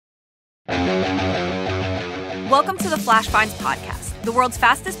Welcome to the Flash Finds podcast, the world's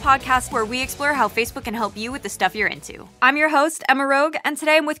fastest podcast where we explore how Facebook can help you with the stuff you're into. I'm your host, Emma Rogue, and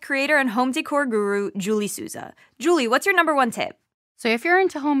today I'm with creator and home decor guru, Julie Souza. Julie, what's your number one tip? So if you're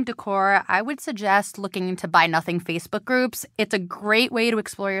into home decor, I would suggest looking into Buy Nothing Facebook groups. It's a great way to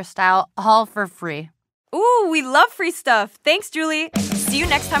explore your style, all for free. Ooh, we love free stuff. Thanks, Julie. See you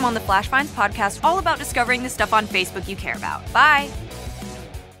next time on the Flash Finds podcast, all about discovering the stuff on Facebook you care about. Bye.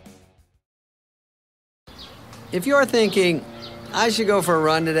 If you're thinking, I should go for a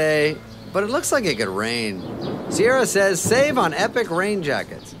run today, but it looks like it could rain, Sierra says save on epic rain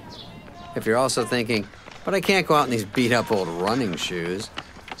jackets. If you're also thinking, but I can't go out in these beat-up old running shoes,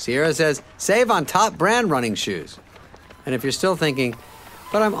 Sierra says save on top brand running shoes. And if you're still thinking,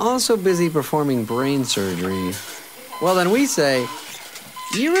 but I'm also busy performing brain surgery, well then we say,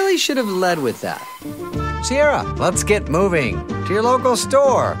 you really should have led with that. Sierra, let's get moving to your local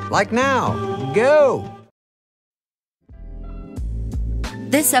store, like now. Go!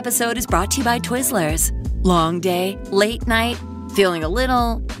 This episode is brought to you by Twizzlers. Long day, late night, feeling a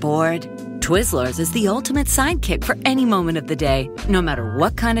little bored? Twizzlers is the ultimate sidekick for any moment of the day, no matter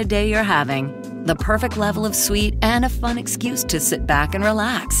what kind of day you're having. The perfect level of sweet and a fun excuse to sit back and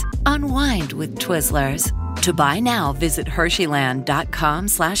relax. Unwind with Twizzlers. To buy now, visit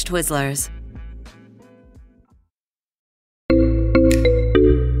Hersheyland.com/Twizzlers.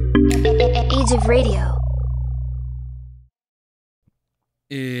 Age of Radio.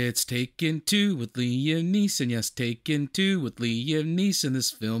 It's Taken 2 with Liam Neeson. Yes, Taken 2 with Liam Neeson. This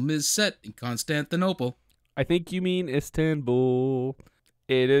film is set in Constantinople. I think you mean Istanbul.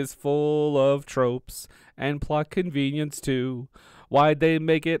 It is full of tropes and plot convenience too. Why'd they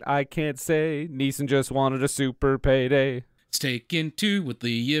make it? I can't say. Neeson just wanted a super payday. It's Taken 2 with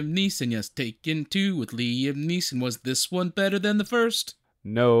Liam Neeson. Yes, Taken 2 with Liam Neeson. Was this one better than the first?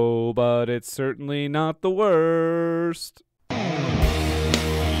 No, but it's certainly not the worst.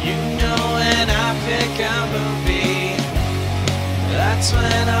 You know when I pick a movie, that's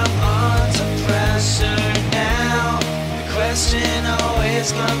when I'm under pressure now. The question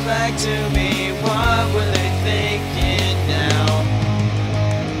always comes back to me, what were they thinking now?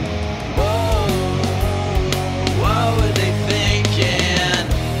 Whoa, what were they thinking?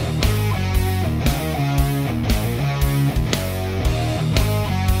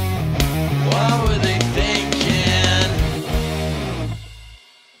 What were they thinking?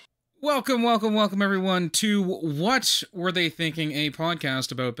 Welcome, everyone, to What Were They Thinking, a podcast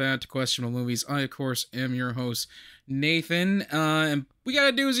about bad to questionable movies. I, of course, am your host, Nathan, and we got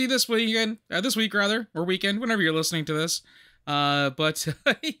a doozy this weekend, or weekend, whenever you're listening to this, but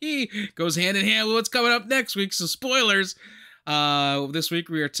goes hand in hand with what's coming up next week, so spoilers. This week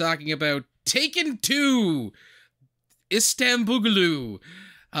we are talking about Taken 2, Istanbul.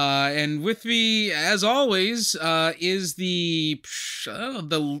 And with me, as always, is the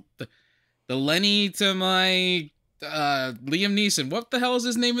Lenny to my Liam Neeson. What the hell is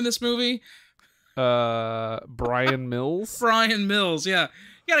his name in this movie? Bryan Mills? Bryan Mills, yeah.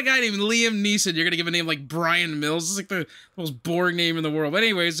 You got a guy named Liam Neeson. You're going to give a name like Bryan Mills. It's like the most boring name in the world. But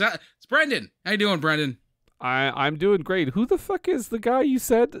anyways, it's Brendan. How you doing, Brendan? I'm doing great. Who the fuck is the guy you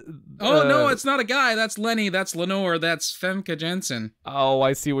said? Oh, no, it's not a guy. That's Lenny. That's Lenore. That's Famke Janssen. Oh,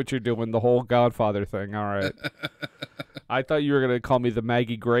 I see what you're doing. The whole Godfather thing. All right. I thought you were going to call me the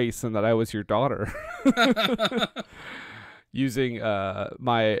Maggie Grace and that I was your daughter. using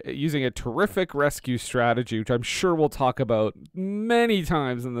a terrific rescue strategy, which I'm sure we'll talk about many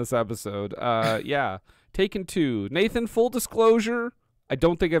times in this episode. Yeah. Taken 2. Nathan, full disclosure, I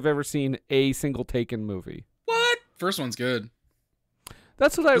don't think I've ever seen a single Taken movie. What? First one's good.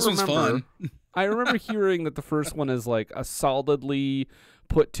 That's what I remember. This one's fun. I remember hearing that the first one is like a solidly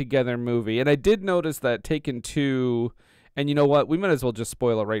put together movie. And I did notice that Taken 2, and you know what? We might as well just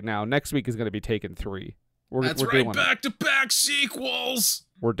spoil it right now. Next week is going to be Taken 3. We're doing back-to-back sequels.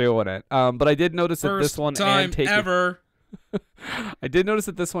 We're doing it. But I did notice that this one and Taken ever. I did notice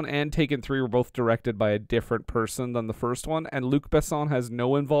that this one and Taken 3 were both directed by a different person than the first one, and Luc Besson has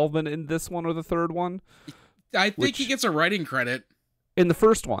no involvement in this one or the third one. I think he gets a writing credit in the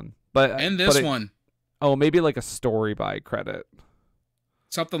first one, and this one. Oh, maybe like a story by credit,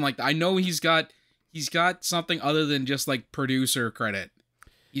 something like that. I know he's got something other than just like producer credit.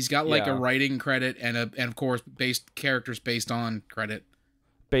 He's got like a writing credit and of course characters based on credit,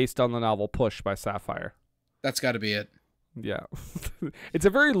 based on the novel Push by Sapphire. That's got to be it. Yeah. It's a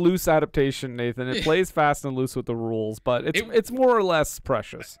very loose adaptation, Nathan. It plays fast and loose with the rules, but it's more or less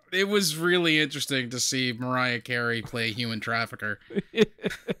precious. It was really interesting to see Mariah Carey play a human trafficker.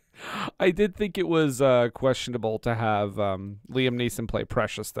 I did think it was questionable to have Liam Neeson play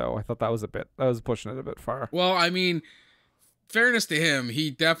Precious, though. I thought that was pushing it a bit far. Well, I mean, fairness to him,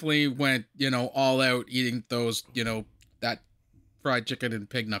 he definitely went, all out eating those, that fried chicken and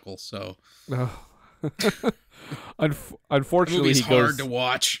pig knuckles. So, unfortunately, the movie's hard to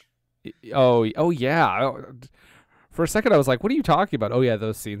watch. Oh yeah. For a second, I was like, "What are you talking about?" Oh yeah,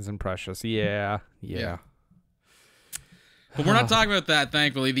 those scenes in Precious. Yeah. But we're not talking about that,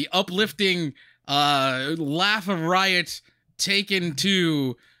 thankfully. The uplifting laugh of riot taken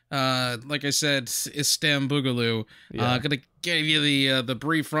to, like I said, Istam Boogaloo. Yeah. Gonna give you the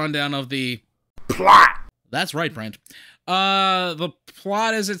brief rundown of the plot. That's right, Brent. The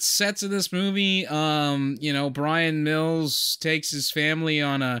plot as it sets in this movie, Bryan Mills takes his family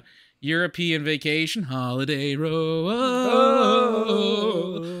on a European vacation, holiday row.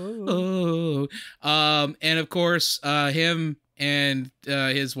 And of course, him and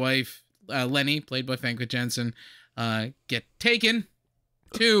his wife, Lenny, played by Famke Janssen, get taken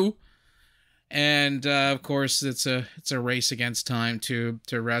too. And of course, it's a race against time to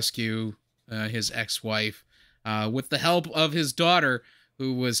rescue his ex-wife with the help of his daughter,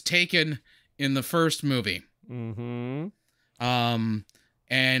 who was taken in the first movie. Mm-hmm.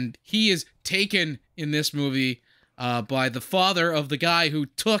 And he is taken in this movie by the father of the guy who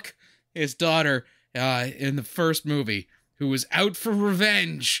took his daughter in the first movie, who was out for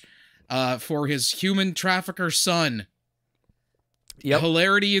revenge for his human trafficker son. Yep.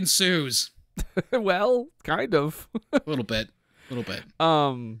 Hilarity ensues. Well, kind of. A little bit.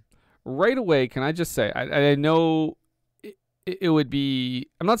 Right away, can I just say, I know it would be,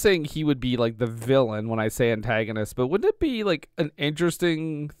 I'm not saying he would be like the villain when I say antagonist, but wouldn't it be like an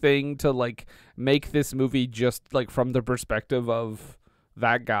interesting thing to like make this movie just like from the perspective of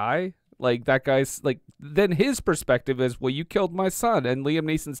that guy? Like that guy's like, then his perspective is, well, you killed my son, and Liam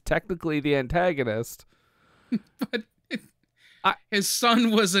Neeson's technically the antagonist. But his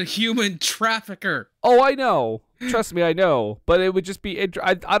son was a human trafficker. Oh, I know. Trust me, I know. But it would just be, I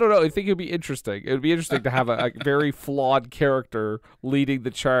don't know. I think it would be interesting. It would be interesting to have a very flawed character leading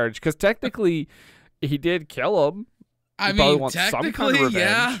the charge. Because technically, he did kill him. I mean, technically,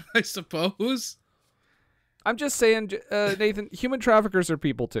 yeah, I suppose. I'm just saying, Nathan, human traffickers are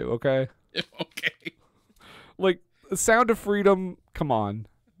people too, okay? Okay. Like, Sound of Freedom, come on.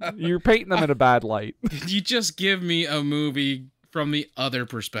 You're painting them in a bad light. You just give me a movie from the other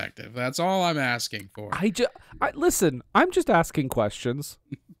perspective. That's all I'm asking for. Listen, I'm just asking questions.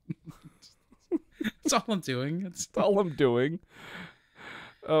 That's all I'm doing. That's all I'm doing.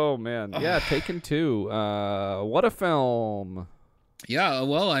 Oh, man. Yeah, Taken 2. What a film. Yeah,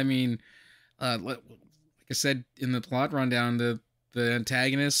 well, I mean, like I said in the plot rundown, the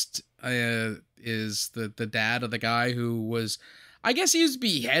antagonist is the dad of the guy who was, I guess he used to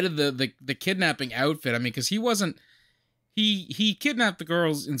be head of the kidnapping outfit. I mean, because he wasn't, he kidnapped the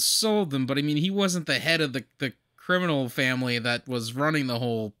girls and sold them, but I mean, he wasn't the head of the criminal family that was running the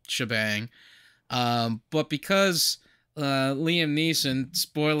whole shebang. But because Liam Neeson,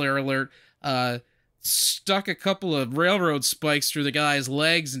 spoiler alert, stuck a couple of railroad spikes through the guy's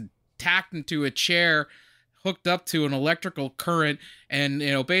legs and tacked him to a chair hooked up to an electrical current and,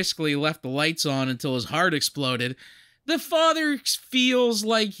 basically left the lights on until his heart exploded. The father feels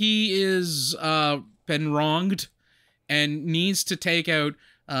like he is been wronged and needs to take out,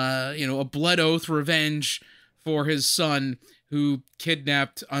 a blood oath revenge for his son who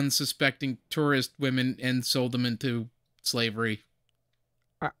kidnapped unsuspecting tourist women and sold them into slavery.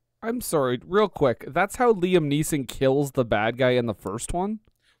 I'm sorry, real quick. That's how Liam Neeson kills the bad guy in the first one?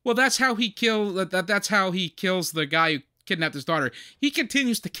 Well, that's how he that's how he kills the guy who kidnapped his daughter. He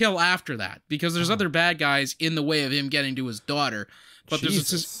continues to kill after that because there's other bad guys in the way of him getting to his daughter. But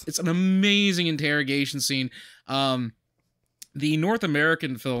it's an amazing interrogation scene. The North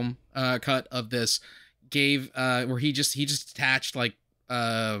American film cut of this gave where he just attached like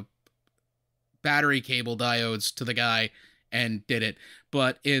battery cable diodes to the guy and did it.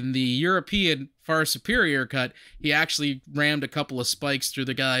 But in the European far superior cut, he actually rammed a couple of spikes through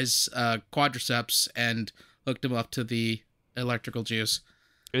the guy's quadriceps and hooked him up to the electrical juice.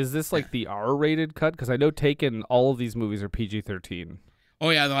 Is this like the R-rated cut? Because I know Taken, all of these movies are PG-13. Oh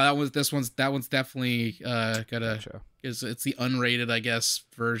yeah, no, that one's definitely it's the unrated, I guess,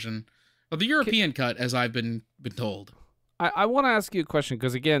 version. But the European cut, as I've been told. I want to ask you a question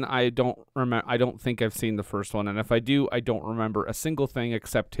because again, I don't think I've seen the first one, and if I do, I don't remember a single thing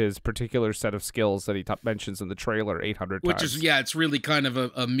except his particular set of skills that he mentions in the trailer 800 times. Which is it's really kind of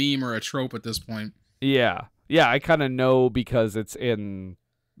a meme or a trope at this point. Yeah, I kind of know because it's in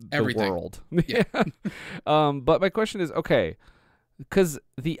the everything. World. Yeah. But my question is, okay, because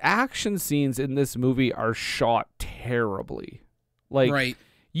the action scenes in this movie are shot terribly. Like, right.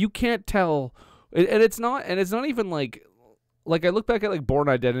 You can't tell, and it's not even like I look back at like Born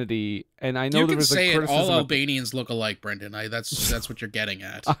Identity, and I know you there can was say like it, criticism all Albanians look alike, Brendan. That's what you're getting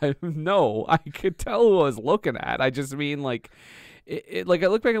at. I could tell who I was looking at. I just mean like, like I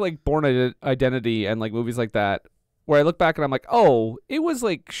look back at like Born Identity and like movies like that, where I look back and I'm like, oh, it was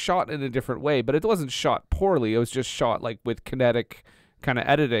like shot in a different way, but it wasn't shot poorly. It was just shot like with kinetic kind of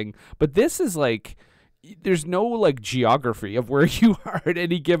editing. But this is like, there's no like geography of where you are at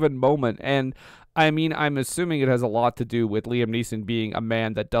any given moment. And I mean, I'm assuming it has a lot to do with Liam Neeson being a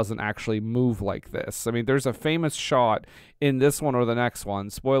man that doesn't actually move like this. I mean, there's a famous shot in this one or the next one,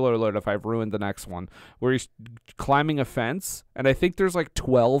 spoiler alert if I've ruined the next one, where he's climbing a fence, and I think there's like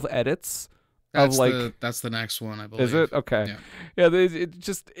 12 edits. That's the next one, I believe. Is it? Okay. Yeah, it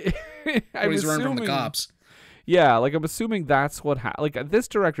just... he's running from the cops. Yeah, like I'm assuming that's what like this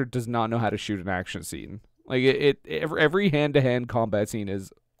director does not know how to shoot an action scene. Like every hand-to-hand combat scene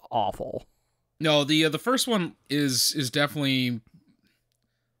is awful. No, the first one is definitely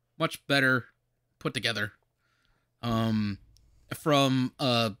much better put together. From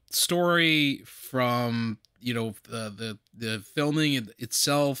story, from the filming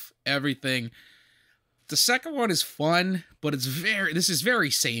itself, everything. The second one is fun, but this is very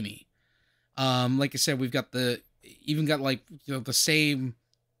samey. Like I said, we've got the same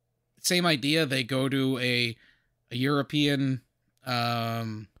idea. They go to a European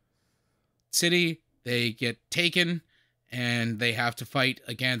city, they get taken, and they have to fight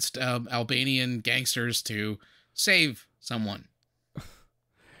against Albanian gangsters to save someone.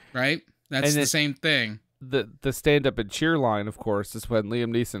 Right? That's the same thing. The stand-up and cheer line, of course, is when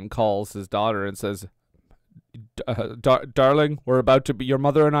Liam Neeson calls his daughter and says, darling, your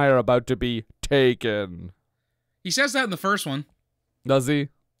mother and I are about to be taken. He says that in the first one. Does he?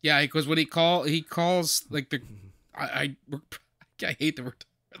 Yeah, because when he calls like I hate the word.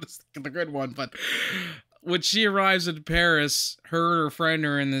 This is the good one, but when she arrives in Paris, her and her friend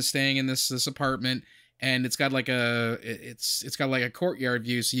are staying in this apartment, and it's got like it's got like a courtyard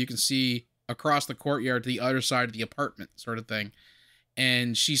view, so you can see across the courtyard to the other side of the apartment, sort of thing.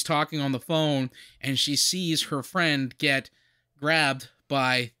 And she's talking on the phone, and she sees her friend get grabbed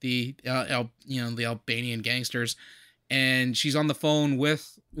by the Albanian gangsters, and she's on the phone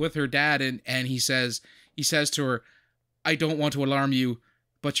with her dad, and he says to her, "I don't want to alarm you,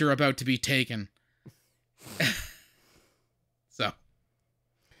 but you're about to be taken." So,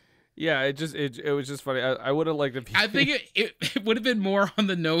 yeah, it was just funny. I would have liked if I think it would have been more on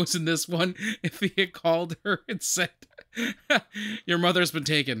the nose in this one if he had called her and said, "Your mother's been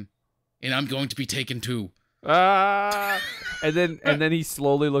taken, and I'm going to be taken too." And then he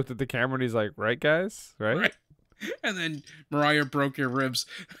slowly looked at the camera and he's like, "Right, guys, right?" And then Mariah broke your ribs.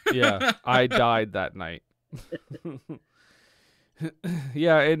 Yeah, I died that night.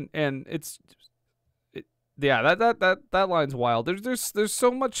 Yeah, and that line's wild. There's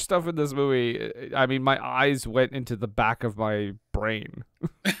so much stuff in this movie. I mean, my eyes went into the back of my brain.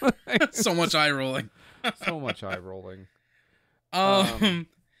 So much eye rolling. So much eye rolling. Yeah.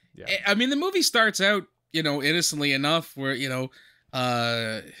 I mean, the movie starts out, innocently enough, where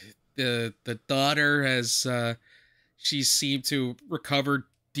the daughter has she seemed to recover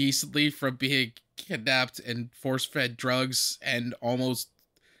decently from being kidnapped and force-fed drugs and almost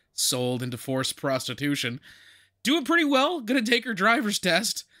sold into forced prostitution. Doing pretty well. Gonna take her driver's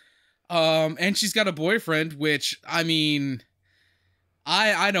test. And she's got a boyfriend, which, I mean,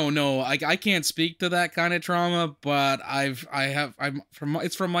 I don't know. I can't speak to that kind of trauma, but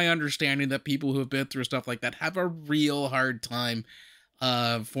it's from my understanding that people who have been through stuff like that have a real hard time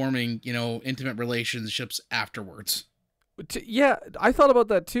forming, intimate relationships afterwards. Yeah, I thought about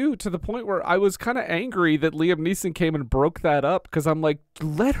that too, to the point where I was kind of angry that Liam Neeson came and broke that up, because I'm like,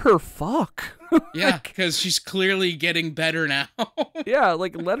 let her fuck. Yeah, because she's clearly getting better now. Yeah,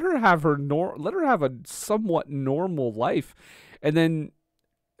 like let her have a somewhat normal life. And then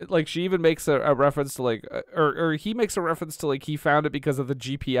like she even makes a reference to like or he makes a reference to like he found it because of the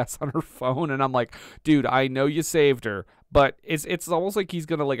GPS on her phone, and I'm like, dude, I know you saved her, but it's almost like he's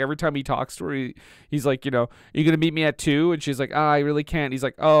gonna, like, every time he talks to her, he's like, you gonna meet me at 2? And she's like, I really can't. He's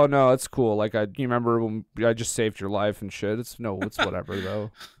like, oh no, it's cool, like you remember when I just saved your life and shit. It's whatever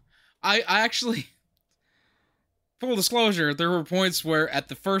though. I actually, full disclosure, there were points where at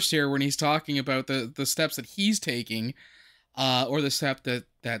the first here when he's talking about the steps that he's taking, or the step that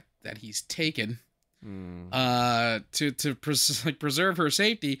he's taken to preserve her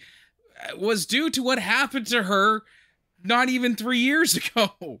safety, was due to what happened to her not even 3 years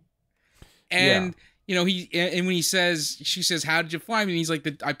ago. And you know, and when she says, how did you find me? And he's like,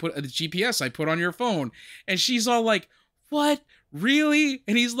 I put the GPS I put on your phone. And she's all like, what? Really?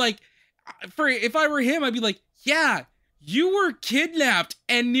 And he's like, if I were him, I'd be like, yeah, you were kidnapped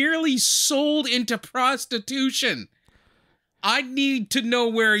and nearly sold into prostitution. I need to know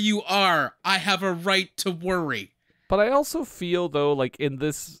where you are. I have a right to worry. But I also feel, though, like in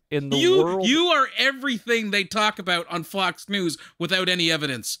the world, you are everything they talk about on Fox News without any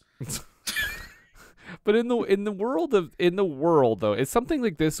evidence. But in the world though, if something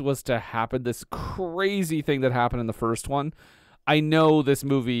like this was to happen, this crazy thing that happened in the first one, I know this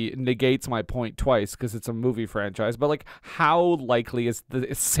movie negates my point twice because it's a movie franchise. But like, how likely is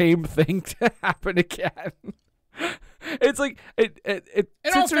the same thing to happen again? It's like it. In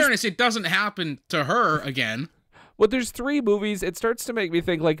all fairness, it doesn't happen to her again. Well, there's 3 movies. It starts to make me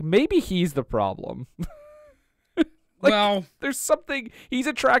think like maybe he's the problem. Like, well, there's something, he's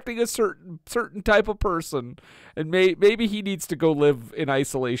attracting a certain type of person, and maybe he needs to go live in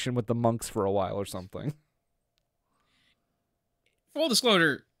isolation with the monks for a while or something. Full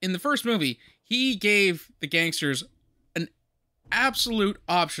disclosure, in the first movie, he gave the gangsters an absolute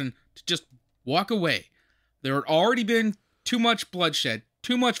option to just walk away. There had already been too much bloodshed,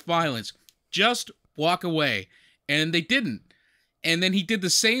 too much violence. Just walk away. And they didn't. And then he did the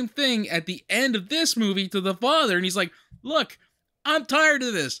same thing at the end of this movie to the father. And he's like, look, I'm tired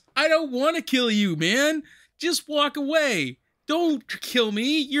of this. I don't want to kill you, man. Just walk away. Don't kill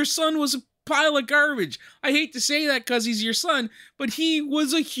me. Your son was a pile of garbage. I hate to say that because he's your son, but he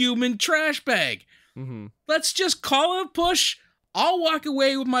was a human trash bag. Mm-hmm. Let's just call it a push. I'll walk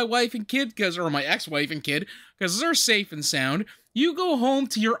away with my wife and kid, or my ex-wife and kid, because they're safe and sound. You go home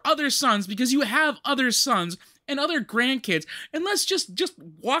to your other sons because you have other sons and other grandkids, and let's just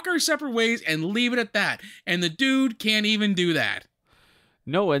walk our separate ways and leave it at that. And the dude can't even do that.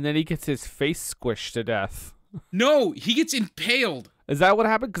 No, and then he gets his face squished to death. No, he gets impaled. Is that what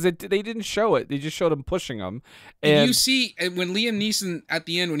happened? Because they didn't show it. They just showed him pushing him. And you see, when Liam Neeson at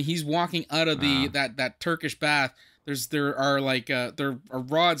the end, when he's walking out of that Turkish bath, there are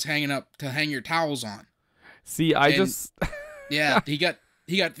rods hanging up to hang your towels on. See, yeah, he got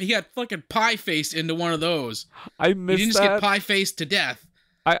fucking pie faced into one of those. I missed that. He didn't just get pie faced to death.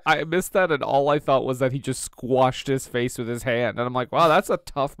 I missed that, and all I thought was that he just squashed his face with his hand, and I'm like, wow, that's a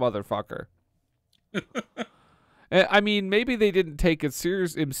tough motherfucker. I mean, maybe they didn't take him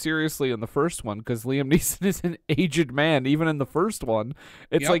seriously in the first one because Liam Neeson is an aged man. Even in the first one,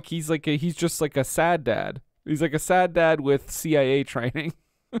 it's like he's just like a sad dad. He's like a sad dad with CIA training.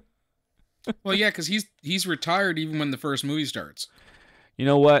 Well, yeah, because he's retired even when the first movie starts. You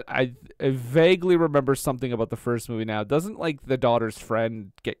know what? I vaguely remember something about the first movie now. Doesn't like the daughter's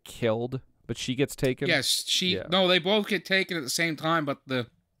friend get killed, but she gets taken? Yes, No, they both get taken at the same time, but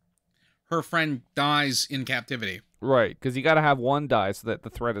her friend dies in captivity. Right, because you got to have one die so that the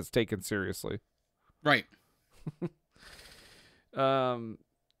threat is taken seriously. Right.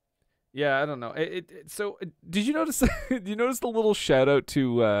 Yeah, I don't know. So, did you notice? Did you notice the little shout out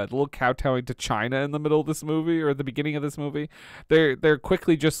to the little kowtowing to China in the middle of this movie or at the beginning of this movie? They're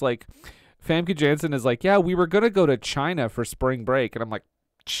quickly just like, Famke Janssen is like, yeah, we were gonna go to China for spring break, and I'm like,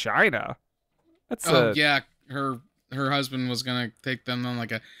 China? That's yeah, her husband was gonna take them on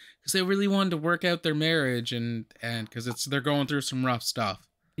because they really wanted to work out their marriage and because they're going through some rough stuff.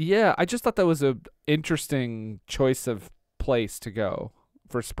 Yeah, I just thought that was a interesting choice of place to go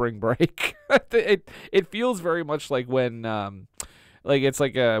for spring break. It feels very much like when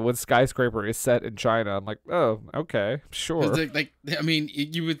when Skyscraper is set in China. I'm like, oh, okay, sure. I mean,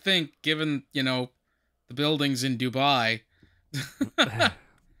 you would think, given the buildings in Dubai,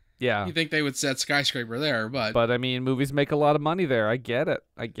 yeah, you think they would set Skyscraper there, but I mean, movies make a lot of money there. I get it.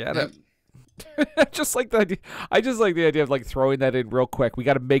 Yep. I just like the idea of like throwing that in real quick. We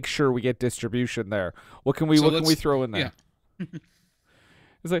got to make sure we get distribution there. What can we throw in there? Yeah.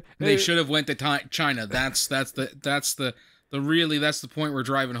 It's like they should have went to China. That's the point we're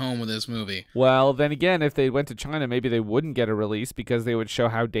driving home with this movie. Well, then again, if they went to China, maybe they wouldn't get a release because they would show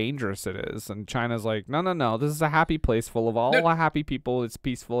how dangerous it is. And China's like, no, this is a happy place full of all happy people. It's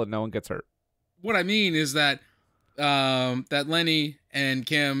peaceful and no one gets hurt. What I mean is that that Lenny and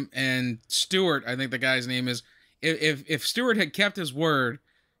Kim and Stuart, I think the guy's name is, if Stuart had kept his word,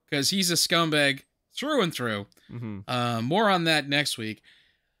 because he's a scumbag through and through. Mm-hmm. More on that next week.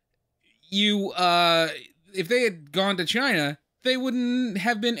 If they had gone to China, they wouldn't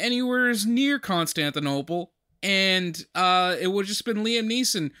have been anywhere near Constantinople, and it would have just been Liam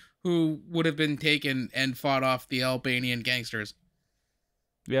Neeson who would have been taken and fought off the Albanian gangsters.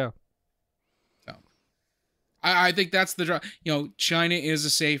 Yeah. So, I think that's the China is a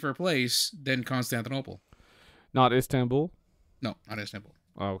safer place than Constantinople. Not Istanbul? No, not Istanbul.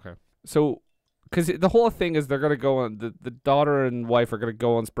 Oh, okay. So, because the whole thing is they're going to go on, the daughter and wife are going to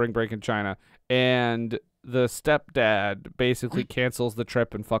go on spring break in China, and the stepdad basically cancels the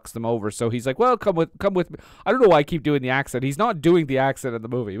trip and fucks them over. So he's like, well, come with me. I don't know why I keep doing the accent. He's not doing the accent in the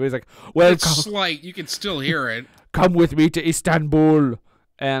movie. But he's like, well, it's slight. You can still hear it. Come with me to Istanbul.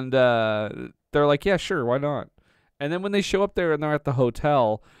 And they're like, yeah, sure, why not? And then when they show up there and they're at the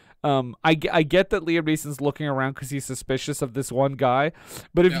hotel, I get that Liam Neeson's looking around because he's suspicious of this one guy.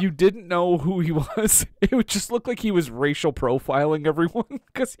 But if you didn't know who he was, it would just look like he was racial profiling everyone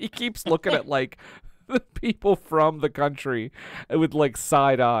because he keeps looking at, like, the people from the country with, like,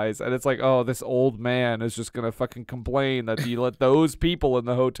 side eyes. And it's like, oh, this old man is just going to fucking complain that he let those people in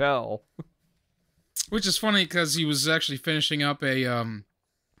the hotel. Which is funny because he was actually finishing up a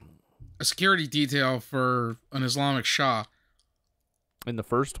security detail for an Islamic Shah. In the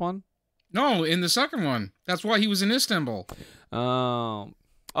first one? No, in the second one. That's why he was in Istanbul. Oh,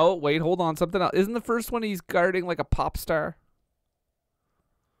 wait, hold on. Something else. Isn't the first one he's guarding like a pop star?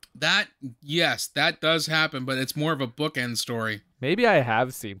 Yes, that does happen, but it's more of a bookend story. Maybe I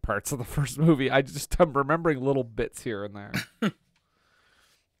have seen parts of the first movie. I'm remembering little bits here and there.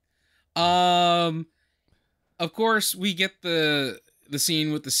 Of course, we get the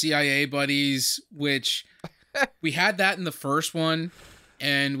scene with the CIA buddies, which we had that in the first one,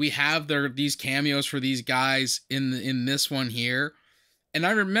 and we have these cameos for these guys in this one here. And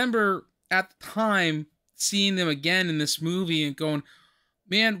I remember at the time seeing them again in this movie and going,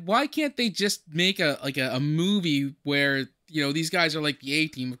 man, why can't they just make a movie where, you know, these guys are like the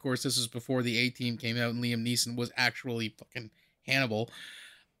A-Team? Of course, this is before the A-Team came out and Liam Neeson was actually fucking Hannibal.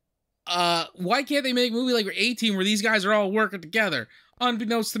 Why can't they make a movie like A-Team where these guys are all working together?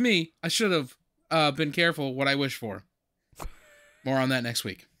 Unbeknownst to me, I should have been careful what I wish for. More on that next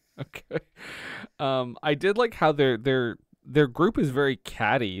week. Okay. I did like how their group is very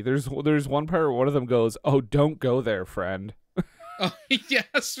catty. There's one part where one of them goes, "Oh, don't go there, friend." Oh,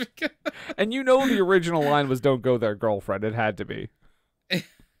 yes. And you know the original line was "Don't go there, girlfriend." It had to be.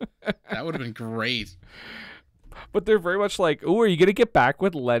 That would have been great. But they're very much like, "Oh, are you gonna get back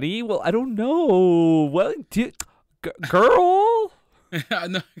with Lenny?" Well, I don't know. Well, girl.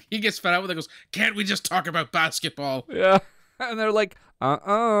 No, he gets fed up with it. Goes, "Can't we just talk about basketball?" Yeah, and they're like,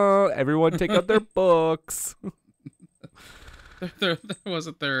 everyone take out their books. There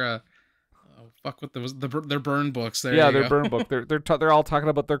wasn't their their burn books. There, yeah, their burn book. They're all talking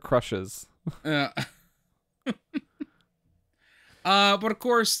about their crushes. Yeah. But of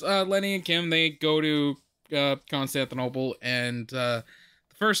course, Lenny and Kim, they go to Constantinople, and the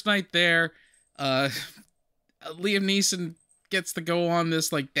first night there, Liam Neeson gets to go on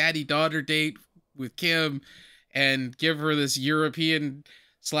this like daddy-daughter date with Kim and give her this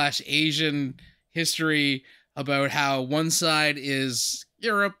European/Asian history about how one side is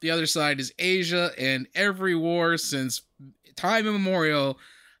Europe, the other side is Asia, and every war since time immemorial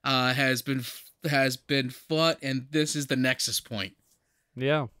has been fought, and this is the nexus point.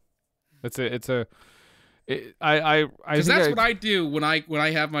 Yeah, because that's what I do when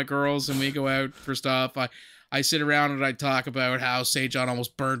I have my girls and we go out for stuff. I sit around and I talk about how St. John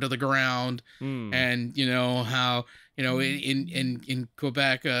almost burned to the ground, and you know how in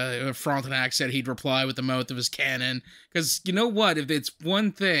Quebec, Frontenac said he'd reply with the mouth of his cannon. Because you know what, if it's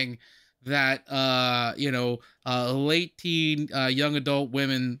one thing that late teen, young adult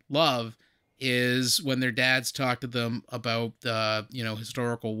women love, is when their dads talk to them about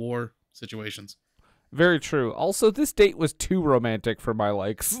historical war situations. Very true. Also, this date was too romantic for my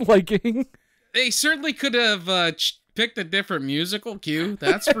liking. They certainly could have picked a different musical cue,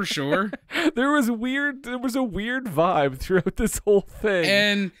 that's for sure. There was a weird vibe throughout this whole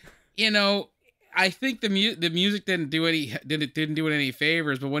thing. And I think the music didn't do it any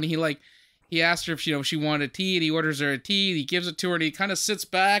favors, but when he asked her if she wanted a tea, and he orders her a tea, he gives it to her, and he kind of sits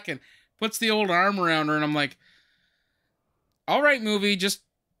back and puts the old arm around her, and I'm like, all right, movie, just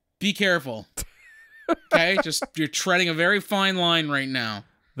be careful. Okay? Just, you're treading a very fine line right now.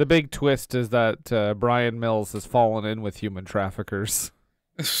 The big twist is that Bryan Mills has fallen in with human traffickers.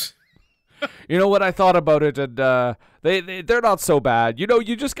 You know what, I thought about it, and they're not so bad.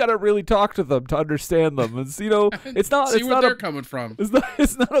 You just gotta really talk to them to understand them. It's not see where they're coming from.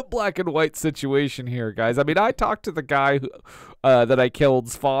 It's not a black and white situation here, guys. I mean, I talked to the guy that I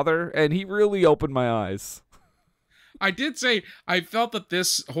killed's father, and he really opened my eyes. I did say I felt that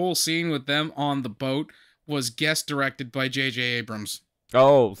this whole scene with them on the boat was guest directed by J.J. Abrams.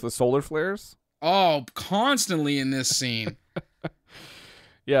 Oh, the solar flares? Oh, constantly in this scene.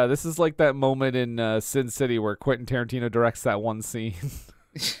 Yeah, this is like that moment in Sin City where Quentin Tarantino directs that one scene.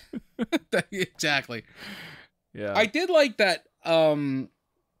 Exactly. Yeah. I did like that.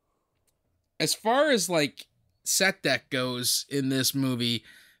 As far as like set deck goes in this movie,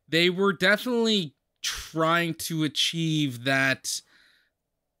 they were definitely trying to achieve that,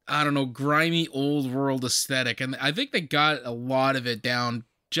 I don't know, grimy old world aesthetic. And I think they got a lot of it down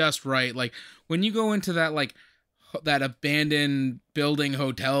just right. Like when you go into that, like that abandoned building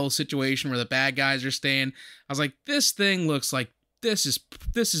hotel situation where the bad guys are staying, I was like, this thing looks like this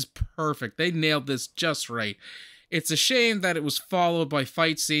is perfect. They nailed this just right. It's a shame that it was followed by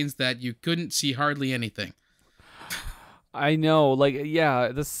fight scenes that you couldn't see hardly anything. I know, like,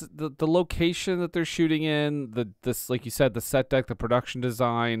 yeah, the location that they're shooting in, this like you said, the set deck, the production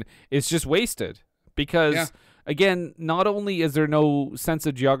design is just wasted because, again, not only is there no sense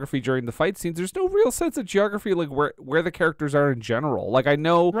of geography during the fight scenes, there's no real sense of geography like where the characters are in general. Like, I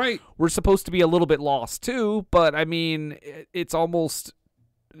know we're supposed to be a little bit lost too, but I mean, it's almost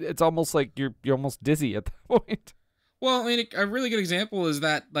like you're almost dizzy at that point. Well, I mean, a really good example is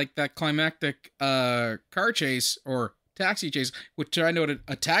that like that climactic car chase or taxi chase, which I know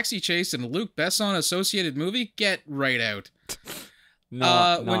a taxi chase in a Luc Besson associated movie. Get right out.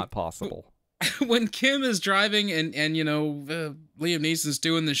 Not possible. When Kim is driving and you know Liam Neeson's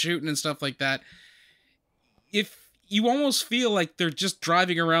doing the shooting and stuff like that, if you almost feel like they're just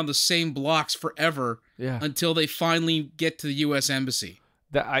driving around the same blocks forever until they finally get to the U.S. Embassy.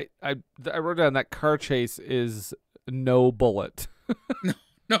 That I wrote down that car chase is no bullet.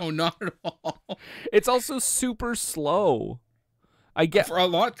 No, not at all. It's also super slow. I get for a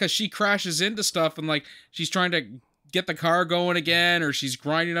lot because she crashes into stuff and like she's trying to get the car going again, or she's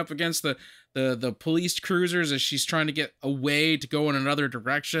grinding up against the police cruisers as she's trying to get away to go in another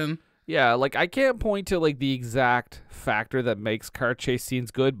direction. Yeah, like I can't point to like the exact factor that makes car chase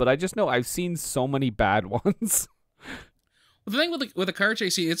scenes good, but I just know I've seen so many bad ones. Well, the thing with a car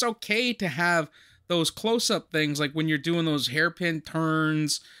chase scene, it's okay to have those close-up things, like when you're doing those hairpin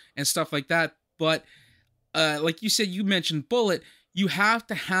turns and stuff like that. But like you said, you mentioned bullet, you have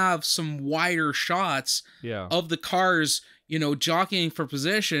to have some wider shots of the cars, you know, jockeying for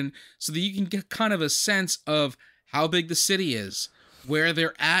position so that you can get kind of a sense of how big the city is, where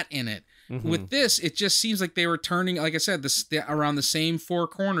they're at in it. Mm-hmm. With this, it just seems like they were turning, like I said, around the same four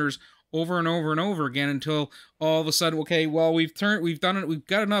corners over and over and over again until all of a sudden, okay, well, we've done it, we've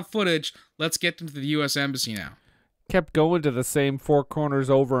got enough footage, let's get into the U.S. Embassy now. Kept going to the same four corners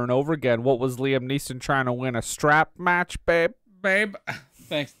over and over again. What was Liam Neeson trying to win, a strap match, babe?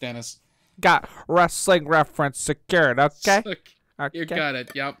 Thanks, Dennis. Got wrestling reference secured, okay? You got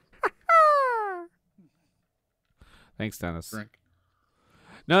it, yep. Thanks, Dennis. Drink.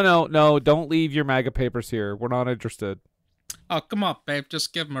 No, don't leave your MAGA papers here. We're not interested. Oh, come on, babe.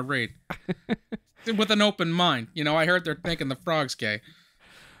 Just give him a read. With an open mind. You know, I heard they're thinking the frog's gay.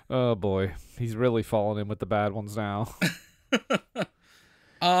 Oh, boy. He's really falling in with the bad ones now.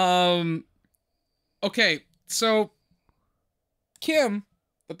 Okay, so Kim,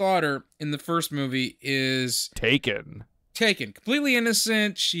 the daughter in the first movie, is taken. Completely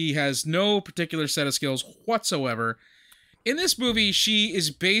innocent. She has no particular set of skills whatsoever. In this movie, she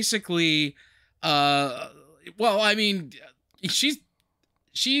is basically,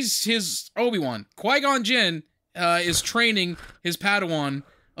 she's his Obi-Wan. Qui-Gon Jinn is training his Padawan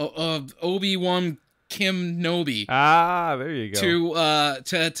of Obi-Wan Kenobi. Ah, there you go.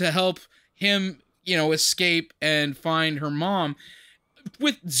 To help him, you know, escape and find her mom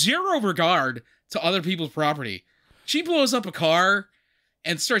with zero regard to other people's property. She blows up a car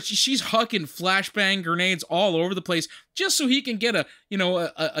and she's hucking flashbang grenades all over the place just so he can get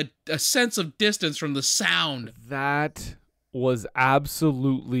a sense of distance from the sound. That was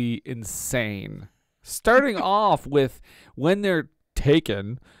absolutely insane. Starting off with when they're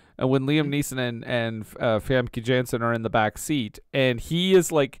taken, and when Liam Neeson and Famke Janssen are in the back seat, and he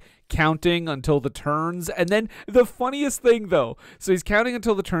is like counting until the turns, and then the funniest thing though, so he's counting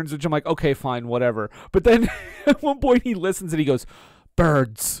until the turns, which I'm like, okay, fine, whatever. But then at one point he listens and he goes,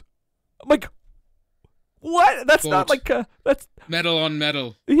 "Birds." I'm like, what? That's Quote, not like that's metal on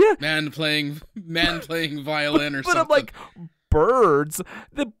metal. Yeah, man playing violin or but something. I'm like, birds.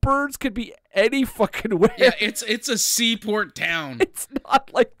 The birds could be any fucking way. Yeah, it's a seaport town. It's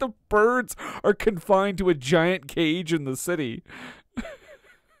not like the birds are confined to a giant cage in the city.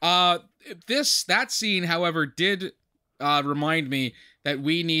 That scene, however, did remind me that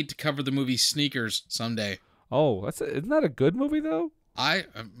we need to cover the movie Sneakers someday. Oh, isn't that a good movie though? I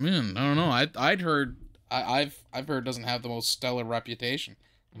don't know. I've heard it doesn't have the most stellar reputation.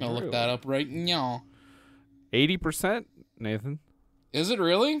 I'm gonna look that up right now. 80%, Nathan. Is it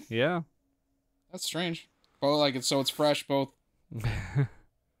really? Yeah. That's strange. So it's fresh both.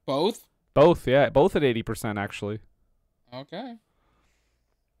 Both? Both, yeah. Both at 80%, actually. Okay.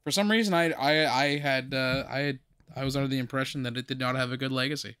 For some reason, I was under the impression that it did not have a good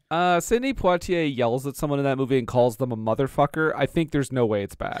legacy. Sidney Poitier yells at someone in that movie and calls them a motherfucker. I think there's no way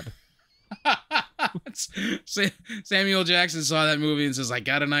it's bad. Samuel Jackson saw that movie and says, I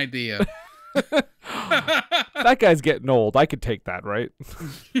got an idea. That guy's getting old. I could take that, right?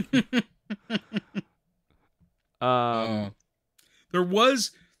 There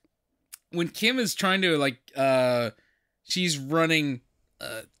was, when Kim is trying to, she's running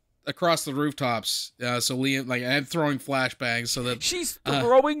across the rooftops, so Liam, I'm throwing flashbangs so that... She's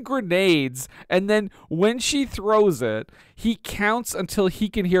throwing grenades, and then when she throws it, he counts until he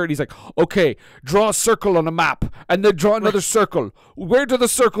can hear it. He's like, okay, draw a circle on a map, and then draw another circle. Where do the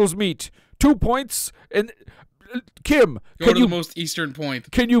circles meet? 2 points? And Kim, go to the most eastern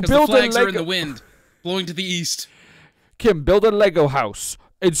point. Can you build the flags a Lego... are in the wind, blowing to the east. Kim, build a Lego house.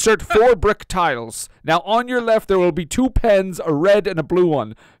 Insert 4 brick tiles. Now on your left there will be 2 pens, a red and a blue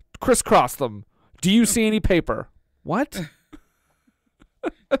one. Crisscross them. Do you see any paper? What?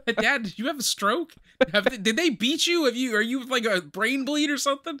 Dad, did you have a stroke? Did they beat you? Are you like a brain bleed or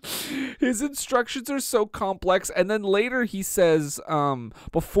something? His instructions are so complex, and then later he says,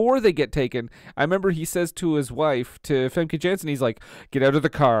 before they get taken, I remember he says to his wife, to Famke Janssen, he's like, get out of the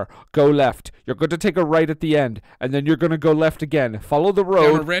car, go left. You're going to take a right at the end, and then you're going to go left again. Follow the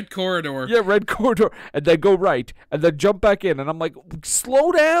road. Down a red corridor. Yeah, red corridor, and then go right, and then jump back in. And I'm like,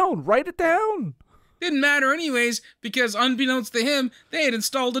 slow down, write it down. Didn't matter anyways, because unbeknownst to him, they had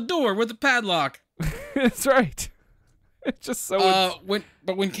installed a door with a padlock. That's right. It's just so.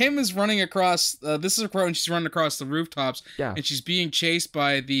 When Kim is running across, this is when she's running across the rooftops, and she's being chased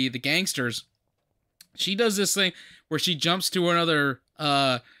by the gangsters. She does this thing where she jumps to another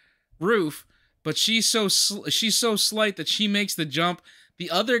roof, but she's so slight that she makes the jump.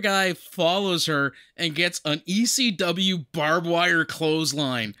 The other guy follows her and gets an ECW barbed wire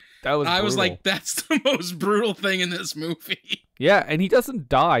clothesline. That was. I was like, that's the most brutal thing in this movie. Yeah, and he doesn't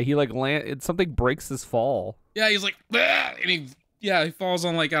die. He something breaks his fall. Yeah, he's like, bah! And he falls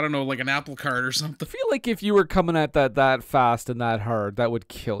on I don't know, like an apple cart or something. I feel like if you were coming at that fast and that hard, that would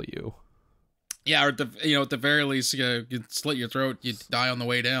kill you. Yeah, or at the very least, you'd slit your throat, you'd die on the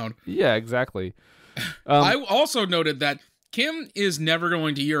way down. Yeah, exactly. I also noted that Kim is never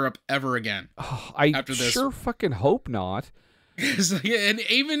going to Europe ever again. After this. Sure fucking hope not. And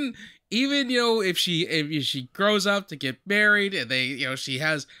even if she grows up to get married and she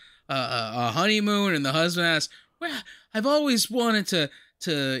has a honeymoon and the husband asks, well, I've always wanted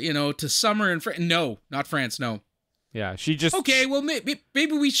to summer in France. No, not France. No. Yeah, she just okay. Well, maybe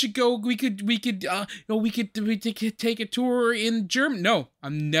we should go. We could take a tour in Germany. No,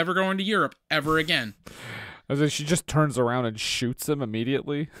 I'm never going to Europe ever again. She just turns around and shoots him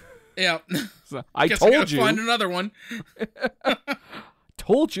immediately. Yeah. So, I told you. Find another one.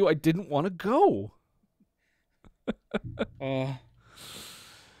 Told you I didn't want to go.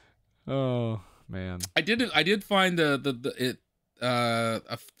 Oh man. I did find that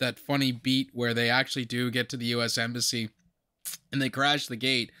funny beat where they actually do get to the U.S. Embassy and they crash the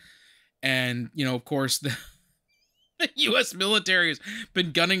gate, and of course the U.S. military has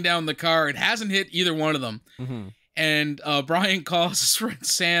been gunning down the car. It hasn't hit either one of them. Mm-hmm. And Bryan calls his friend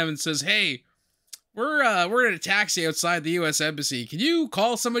Sam and says, "Hey, we're in a taxi outside the U.S. Embassy. Can you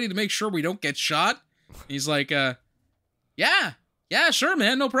call somebody to make sure we don't get shot?" And he's like, yeah, sure,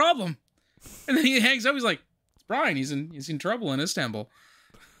 man, no problem." And then he hangs up. He's like, "It's Bryan. He's in trouble in Istanbul."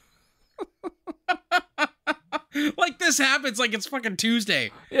 Like this happens like it's fucking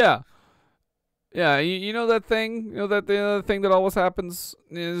Tuesday. Yeah. Yeah, you know that thing? The thing that always happens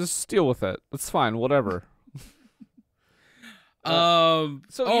is deal with it. It's fine, whatever. So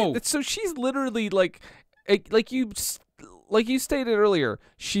she's literally like you stated earlier,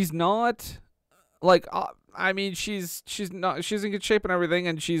 she's not she's in good shape and everything,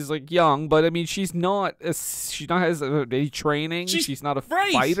 and she's like young, but I mean she's not has any training. She's not a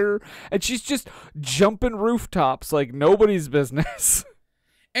fighter, and she's just jumping rooftops like nobody's business.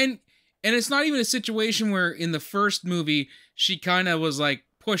 And it's not even a situation where in the first movie she kind of was like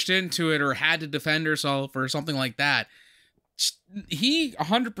pushed into it or had to defend herself or something like that. He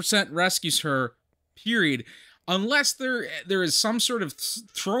 100% rescues her, period. Unless there is some sort of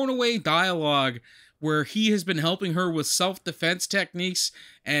thrown away dialogue where he has been helping her with self-defense techniques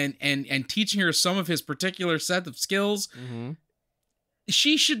and teaching her some of his particular set of skills. Mm-hmm.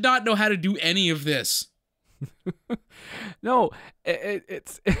 She should not know how to do any of this. No,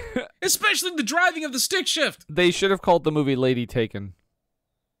 it's especially the driving of the stick shift. They should have called the movie Lady Taken.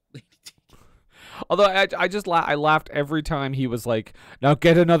 Although I just I laughed every time he was like, now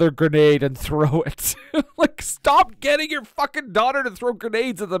get another grenade and throw it. Like, stop getting your fucking daughter to throw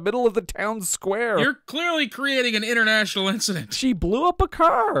grenades in the middle of the town square. You're clearly creating an international incident. She blew up a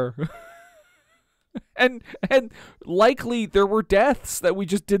car. And likely there were deaths that we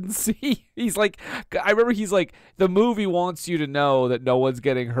just didn't see. He's like, I remember he's like, the movie wants you to know that no one's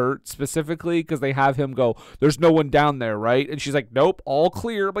getting hurt specifically because they have him go, there's no one down there, right? And she's like, nope, all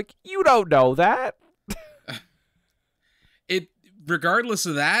clear. I'm like, you don't know that. Regardless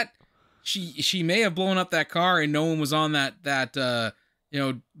of that, she may have blown up that car and no one was on that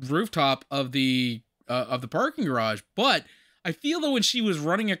rooftop of the parking garage. But I feel that when she was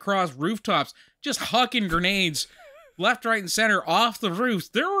running across rooftops, just hucking grenades left, right, and center off the roofs,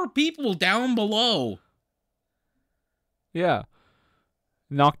 there were people down below. Yeah.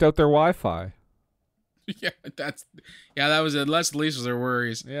 Knocked out their Wi-Fi. That was it. Less least was their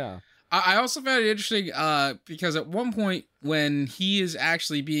worries. Yeah. I also found it interesting because at one point when he is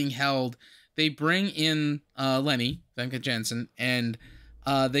actually being held, they bring in Lenny, Famke Janssen, and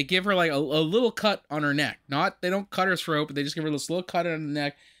they give her like a little cut on her neck. They don't cut her throat, but they just give her this little cut on the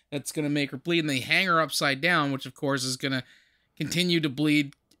neck that's going to make her bleed, and they hang her upside down, which of course is going to continue to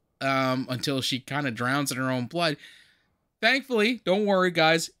bleed until she kind of drowns in her own blood. Thankfully, don't worry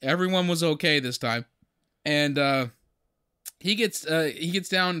guys, everyone was okay this time. And he gets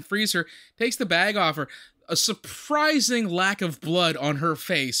down and frees her, takes the bag off her. A surprising lack of blood on her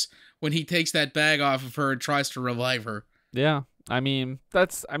face when he takes that bag off of her and tries to revive her. Yeah. But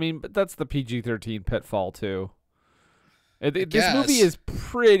that's the PG-13 pitfall too. This movie is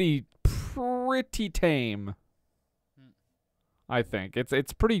pretty tame. I think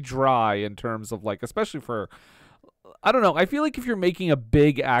it's pretty dry in terms of like, especially for, I don't know. I feel like if you're making a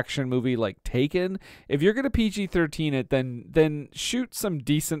big action movie like Taken, if you're gonna PG-13 it, then shoot some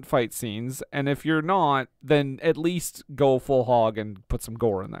decent fight scenes, and if you're not, then at least go full hog and put some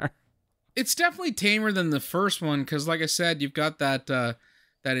gore in there. It's definitely tamer than the first one because, like I said, you've got that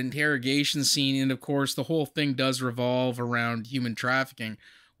interrogation scene, and of course the whole thing does revolve around human trafficking.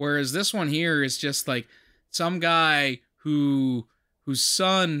 Whereas this one here is just like some guy whose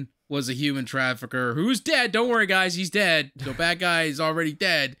son was a human trafficker who's dead. Don't worry, guys, he's dead. The bad guy is already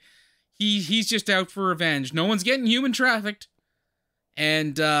dead. He's just out for revenge. No one's getting human trafficked,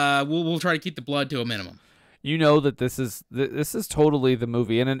 and we'll try to keep the blood to a minimum. You know that this is totally the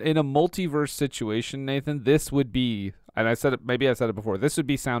movie, and in a multiverse situation, Nathan, this would be, and I said it before, this would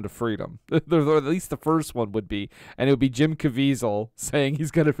be Sound of Freedom, or at least the first one would be, and it would be Jim Caviezel saying he's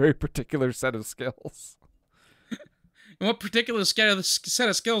got a very particular set of skills. And what particular set of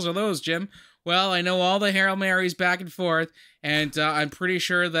skills are those, Jim? Well, I know all the Hail Marys back and forth, and I'm pretty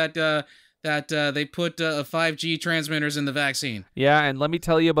sure that they put 5G transmitters in the vaccine. Yeah, and let me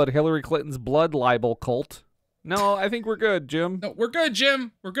tell you about Hillary Clinton's blood libel cult. No, I think we're good, Jim. No, we're good,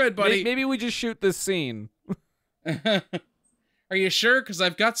 Jim. We're good, buddy. Maybe we just shoot this scene. Are you sure? Because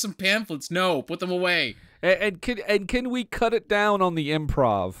I've got some pamphlets. No, put them away. And can we cut it down on the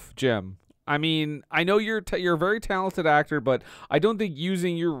improv, Jim? I mean, I know you're a very talented actor, but I don't think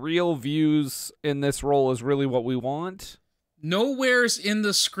using your real views in this role is really what we want. Nowhere's in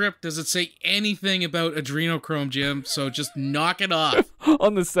the script does it say anything about adrenochrome, Jim, so just knock it off.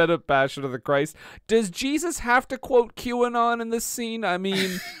 On the set of Passion of the Christ. Does Jesus have to quote QAnon in this scene? I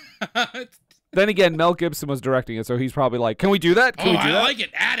mean... Then again, Mel Gibson was directing it, so he's probably like, can we do that? Can we do that? I like it.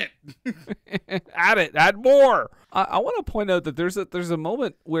 Add it. Add it. Add more. I want to point out that there's a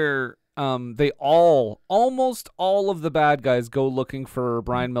moment where almost all of the bad guys go looking for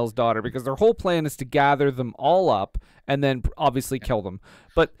Bryan Mills' daughter because their whole plan is to gather them all up and then obviously kill them.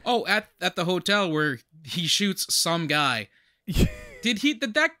 But at the hotel where he shoots some guy. Did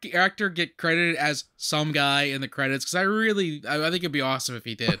that actor get credited as some guy in the credits? Because I think it'd be awesome if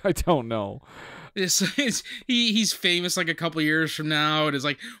he did. I don't know. He's famous like a couple years from now. It is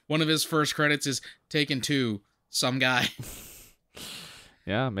like one of his first credits is Taken 2, some guy.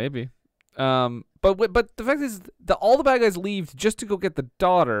 Yeah, maybe. But the fact is, all the bad guys leave just to go get the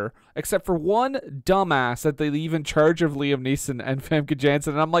daughter, except for one dumbass that they leave in charge of Liam Neeson and Famke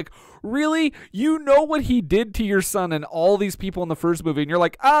Janssen. And I'm like, really? You know what he did to your son and all these people in the first movie, and you're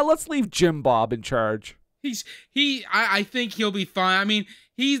like, let's leave Jim Bob in charge. I think he'll be fine. I mean,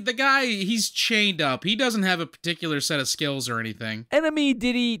 he's chained up. He doesn't have a particular set of skills or anything. And I mean,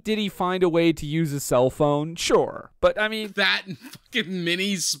 did he find a way to use his cell phone? Sure. But I mean, that fucking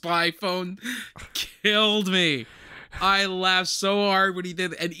mini spy phone killed me. I laughed so hard when he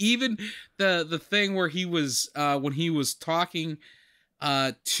did, and even the thing where he was when he was talking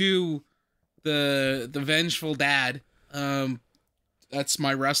to the vengeful dad, that's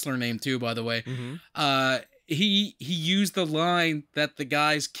my wrestler name too, by the way. Mm-hmm. He used the line that the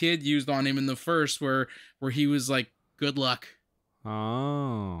guy's kid used on him in the first, where he was like, "Good luck."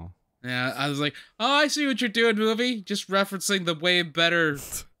 Oh. Yeah, I was like, "Oh, I see what you're doing, movie. Just referencing the way better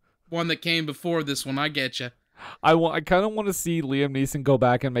one that came before this one. I get you." I kind of want to see Liam Neeson go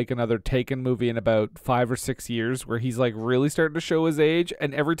back and make another Taken movie in about 5 or 6 years, where he's like really starting to show his age,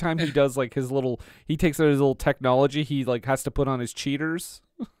 and every time he does like he takes out his little technology, he like has to put on his cheaters.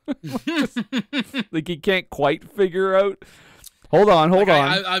 Like he can't quite figure out. Hold on.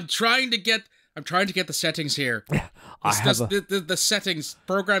 I'm trying to get the settings here. The settings,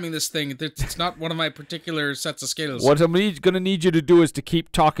 programming this thing, it's not one of my particular sets of skills. What I'm going to need you to do is to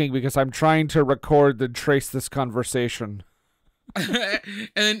keep talking, because I'm trying to record and trace this conversation.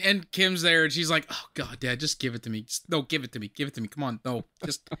 and Kim's there, and she's like, "Oh God, Dad, just give it to me. Give it to me. Come on, no,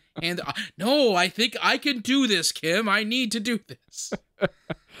 just no. I think I can do this, Kim. I need to do this."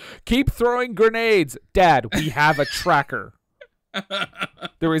 Keep throwing grenades, Dad. We have a tracker.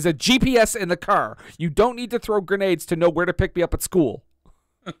 There is a GPS in the car. You don't need to throw grenades to know where to pick me up at school.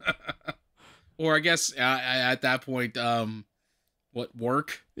 Or I guess at that point,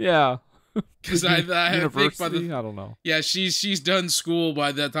 work? Yeah. Because I think I don't know. Yeah, she's done school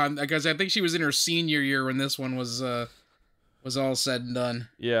by that time, because I think she was in her senior year when this one was all said and done.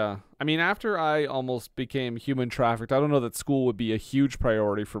 Yeah. I mean, after I almost became human trafficked, I don't know that school would be a huge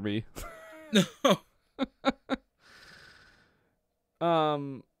priority for me. No.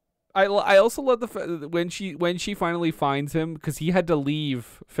 I also love the when she finally finds him, because he had to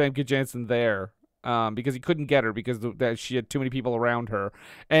leave Famke Janssen there, because he couldn't get her because that she had too many people around her,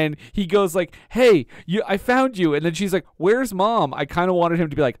 and he goes like, "Hey, I found you," and then she's like, "Where's Mom?" I kind of wanted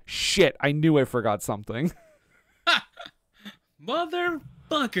him to be like, "Shit, I knew I forgot something."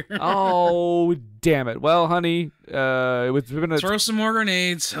 Motherfucker. Oh, damn it. Well, honey, it's been throw some more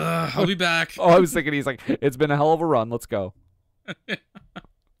grenades. I'll be back. Oh, I was thinking, he's like, "It's been a hell of a run. Let's go."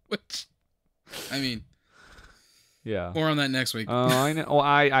 Which, I mean, yeah. More on that next week. I know. Oh,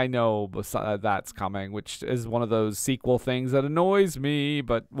 I know that's coming, which is one of those sequel things that annoys me,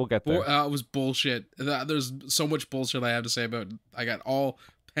 but we'll get there. It was bullshit. There's so much bullshit I have to say about it. I got all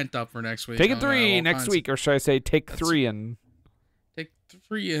pent up for next week. Take 3 next week, or should I say take 3 and... Take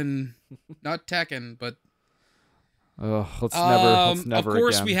 3 and... Not Tekken, but... Let's never of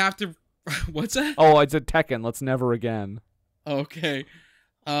course again. We have to... What's that? Oh, I said Tekken. Let's never again. Okay.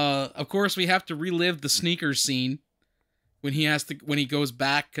 Of course we have to relive the sneakers scene when he goes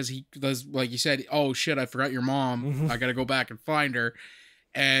back, because he does, like you said, "Oh shit, I forgot your mom. I gotta go back and find her."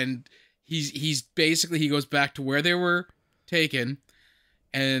 And he's basically, he goes back to where they were taken,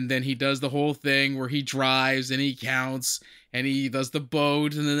 and then he does the whole thing where he drives and he counts and he does the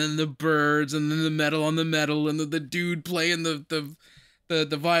boat and then the birds and then the metal on the metal and the dude playing the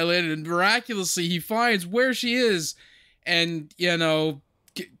violin, and miraculously he finds where she is. And,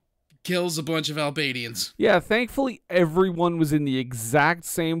 kills a bunch of Albanians. Yeah, thankfully everyone was in the exact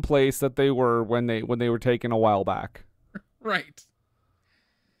same place that they were when they were taken a while back. Right.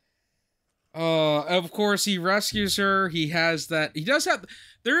 Of course, he rescues her. There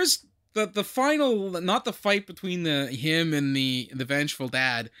is the final, not the fight between him and the vengeful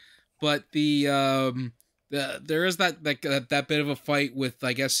dad, but there is that bit of a fight with,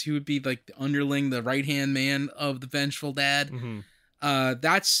 I guess he would be like the underling, the right-hand man of the vengeful dad. Mm-hmm.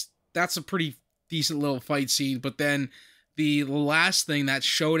 That's a pretty decent little fight scene, but then the last thing, that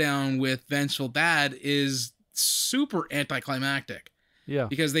showdown with vengeful dad, is super anticlimactic. Yeah.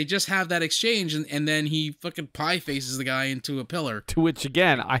 Because they just have that exchange, and then he fucking pie faces the guy into a pillar. To which,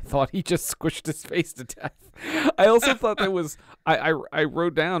 again, I thought he just squished his face to death. I also thought that was... I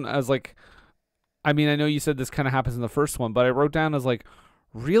wrote down, I was like... I mean, I know you said this kind of happens in the first one, but I wrote down, I was like,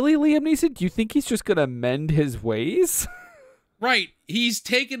 really, Liam Neeson? Do you think he's just going to mend his ways? Right. He's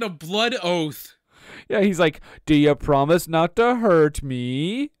taken a blood oath. Yeah, he's like, "Do you promise not to hurt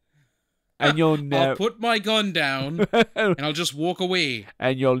me? And you'll never... I'll put my gun down, and I'll just walk away.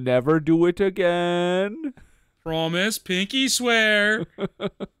 And you'll never do it again. Promise, pinky swear.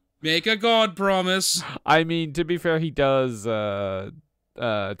 Make a god promise." I mean, to be fair, he does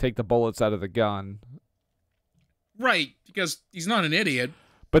take the bullets out of the gun. Right, because he's not an idiot.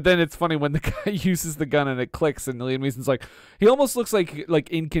 But then it's funny when the guy uses the gun and it clicks, and Liam Neeson's like, he almost looks like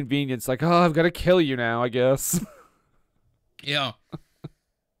inconvenience, like, "Oh, I've got to kill you now, I guess." Yeah.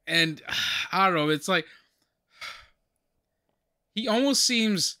 And I don't know, it's like, he almost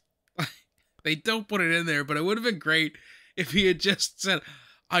seems like, they don't put it in there, but it would have been great if he had just said,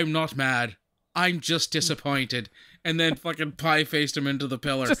 "I'm not mad, I'm just disappointed," and then fucking pie-faced him into the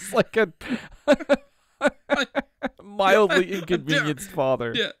pillar. Just like a mildly inconvenienced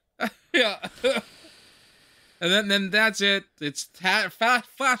father. Yeah. Yeah. And then that's it. It's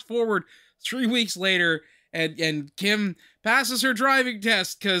fast forward 3 weeks later, and Kim passes her driving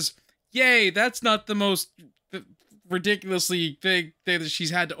test because, yay, that's not the most ridiculously big thing that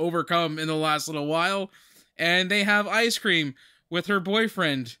she's had to overcome in the last little while. And they have ice cream with her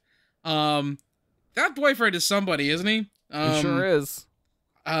boyfriend. That boyfriend is somebody, isn't he? He sure is.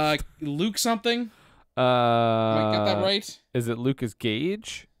 Luke something. Am I get that right? Is it Lucas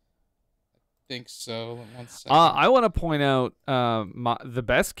Gage? Think so. 1 second. I want to point out the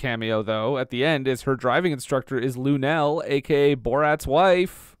best cameo, though, at the end is her driving instructor is Lunel, a.k.a. Borat's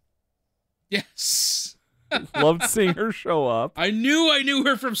wife. Yes. Loved seeing her show up. I knew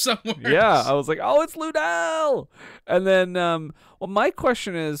her from somewhere. Yeah, I was like, oh, it's Lunel. And then, well, my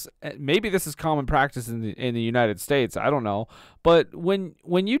question is, maybe this is common practice in the United States. I don't know. But when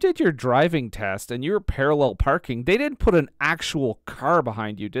you did your driving test and you were parallel parking, they didn't put an actual car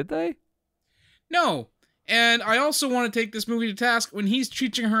behind you, did they? No. And I also want to take this movie to task. When he's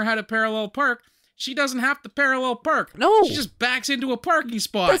teaching her how to parallel park, she doesn't have to parallel park. No. She just backs into a parking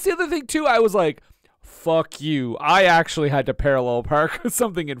spot. That's the other thing, too. I was like, fuck you. I actually had to parallel park with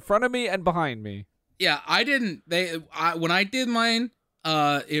something in front of me and behind me. Yeah, I didn't. When I did mine,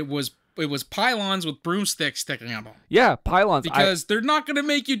 it was pylons with broomsticks sticking out. Yeah, pylons. Because they're not going to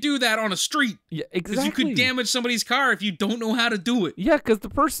make you do that on a street. Yeah, exactly. Because you could damage somebody's car if you don't know how to do it. Yeah, because the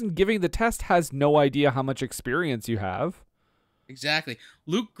person giving the test has no idea how much experience you have. Exactly.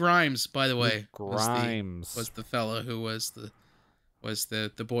 Luke Grimes, by the way, Grimes was the fella who was the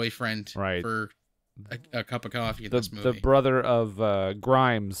boyfriend for a cup of coffee in this movie. The brother of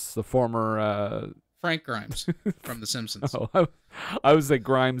Grimes, the former Frank Grimes from The Simpsons. Oh, I was like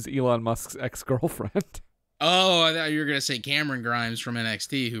Grimes, Elon Musk's ex-girlfriend. Oh, I thought you were gonna say Cameron Grimes from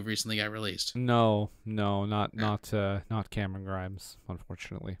NXT, who recently got released. No, not Cameron Grimes,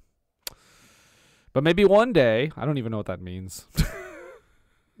 unfortunately. But maybe one day. I don't even know what that means.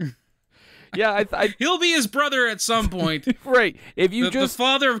 Yeah, he'll be his brother at some point. Right. If the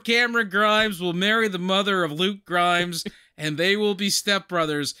father of Cameron Grimes will marry the mother of Luke Grimes, and they will be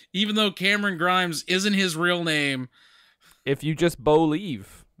stepbrothers, even though Cameron Grimes isn't his real name. If you just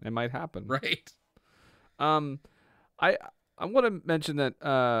believe, it might happen. Right. I want to mention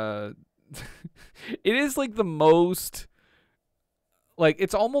that it is like the most, like,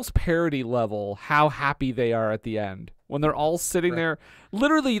 it's almost parody level how happy they are at the end. When they're all sitting there,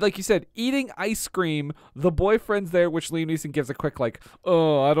 literally, like you said, eating ice cream. The boyfriend's there, which Liam Neeson gives a quick, like,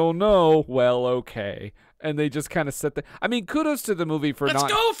 oh, I don't know. Well, okay. And they just kind of sit there. I mean, kudos to the movie for Let's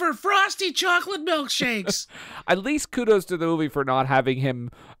go for frosty chocolate milkshakes. At least kudos to the movie for not having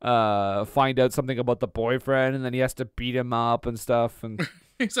him find out something about the boyfriend, and then he has to beat him up and stuff. And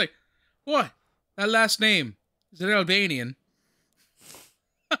he's like, what? That last name, is it Albanian?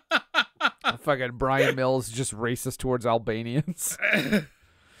 Fucking Bryan Mills just racist towards Albanians.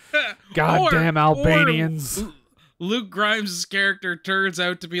 Goddamn Albanians. Luke Grimes' character turns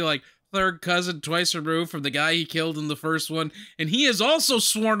out to be like third cousin twice removed from the guy he killed in the first one, and he has also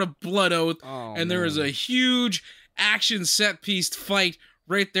sworn a blood oath. There is a huge action set piece fight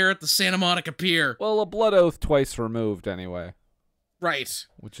right there at the Santa Monica Pier. Well, a blood oath twice removed anyway. Right.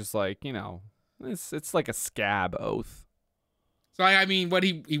 Which is like, you know, it's like a scab oath. So I mean, what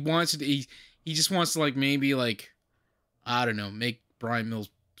he wants to he just wants to, like, maybe, like, I don't know, make Bryan Mills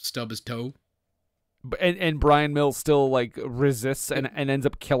stub his toe. And Bryan Mills still, like, resists and ends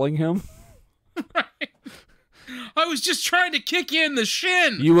up killing him. Right. I was just trying to kick you in the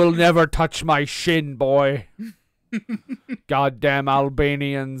shin. You will never touch my shin, boy. Goddamn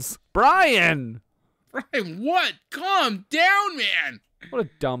Albanians. Bryan, what? Calm down, man. What a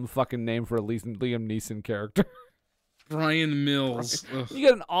dumb fucking name for a Liam Neeson character. Bryan Mills. You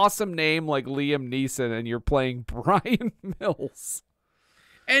get an awesome name like Liam Neeson, and you're playing Bryan Mills.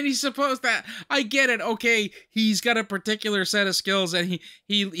 And he's supposed that. I get it. Okay, he's got a particular set of skills, and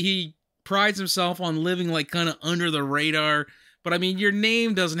he prides himself on living, like, kind of under the radar. But I mean, your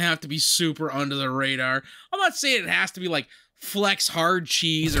name doesn't have to be super under the radar. I'm not saying it has to be like Flex Hard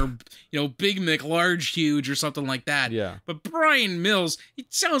Cheese or, you know, Big Mick Large Huge or something like that. Yeah. But Bryan Mills, he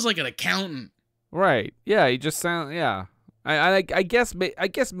sounds like an accountant. Right. Yeah, he just sounds, yeah. I guess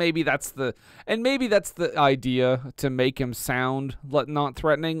maybe that's the idea, to make him sound not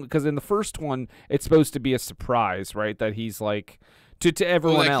threatening, because in the first one it's supposed to be a surprise, right? That he's like to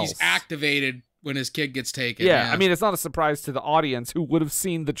everyone else. He's activated when his kid gets taken. Yeah, I mean, it's not a surprise to the audience who would have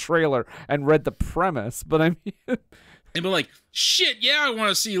seen the trailer and read the premise, but I mean, and be like, shit, yeah, I want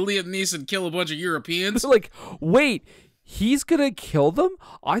to see Liam Neeson kill a bunch of Europeans. Like, wait, He's going to kill them?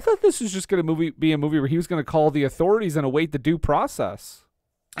 I thought this was just going to be a movie where he was going to call the authorities and await the due process.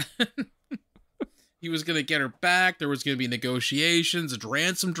 He was going to get her back. There was going to be negotiations. A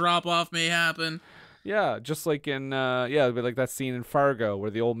ransom drop-off may happen. Yeah, just like in, like that scene in Fargo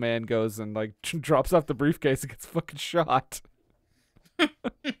where the old man goes and, like, drops off the briefcase and gets fucking shot.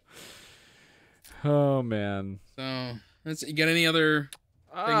 Oh, man. So, you got any other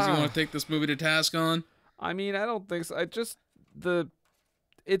things you want to take this movie to task on? I mean, I don't think so. The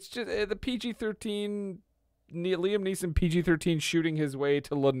PG-13, Liam Neeson PG-13 shooting his way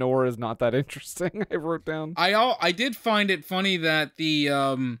to Lenore is not that interesting. I wrote down. I did find it funny that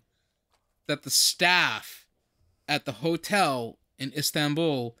the staff at the hotel in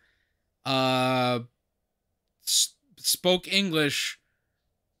Istanbul spoke English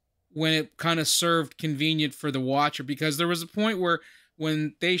when it kind of served convenient for the watcher, because there was a point where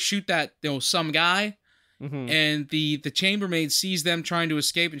when they shoot that, some guy. Mm-hmm. And the chambermaid sees them trying to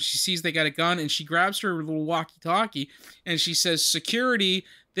escape, and she sees they got a gun, and she grabs her little walkie-talkie, and she says, "Security,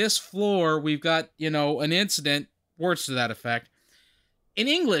 this floor, we've got, an incident," words to that effect, in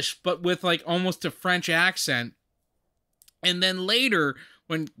English, but with like almost a French accent. And then later,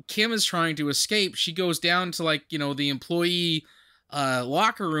 when Kim is trying to escape, she goes down to the employee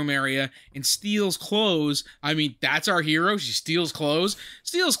locker room area and steals clothes. I mean, that's our hero. She steals clothes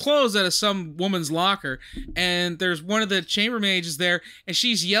out of some woman's locker, and there's one of the chambermaids there, and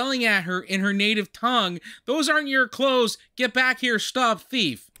she's yelling at her in her native tongue, "Those aren't your clothes. Get back here. Stop,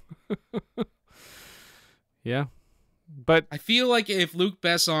 thief." Yeah, but I feel like if Luc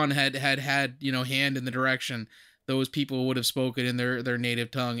Besson had hand in the direction, those people would have spoken in their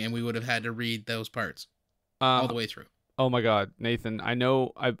native tongue, and we would have had to read those parts all the way through. Oh my God, Nathan! I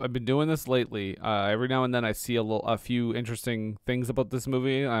know I've been doing this lately. Every now and then I see a few interesting things about this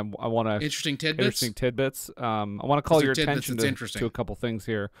movie. I want to interesting tidbits. I want to call your attention to a couple things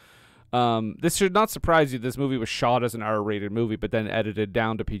here. This should not surprise you. This movie was shot as an R-rated movie, but then edited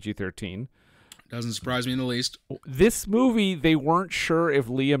down to PG-13. Doesn't surprise me in the least. This movie, they weren't sure if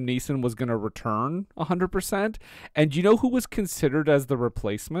Liam Neeson was going to return 100%. And you know who was considered as the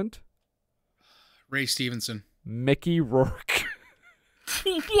replacement? Ray Stevenson. Mickey Rourke.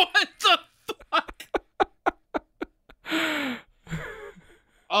 What the fuck?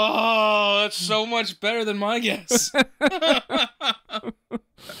 Oh, that's so much better than my guess.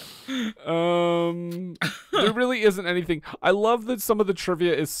 There really isn't anything. I love that some of the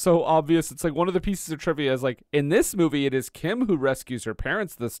trivia is so obvious. It's like one of the pieces of trivia is like, in this movie, it is Kim who rescues her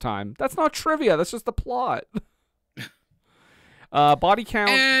parents this time. That's not trivia. That's just the plot. Body count.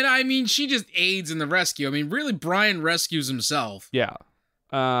 And I mean, she just aids in the rescue. I mean, really, Bryan rescues himself. Yeah.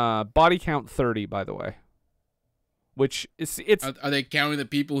 Body count 30, by the way. Which it's. Are they counting the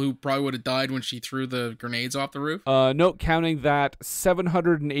people who probably would have died when she threw the grenades off the roof? No, counting that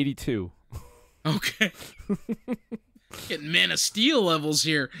 782. Okay. Getting Man of Steel levels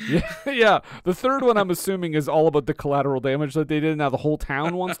here. Yeah. The third one, I'm assuming, is all about the collateral damage that they did. Now the whole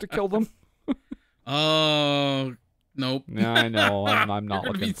town wants to kill them. Oh. Nope. Yeah, I know. I'm not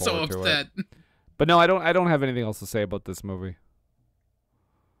You're looking forward so to upset. it. But no, I don't have anything else to say about this movie.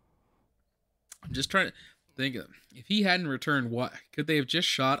 I'm just trying to think of, if he hadn't returned, what could they have just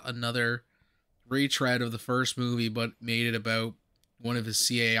shot another retread of the first movie, but made it about one of his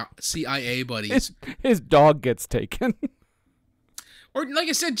CIA buddies? His dog gets taken. Or like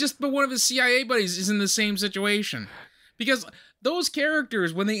I said, but one of his CIA buddies is in the same situation. Because those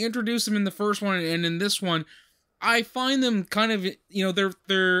characters, when they introduce them in the first one and in this one, I find them kind of,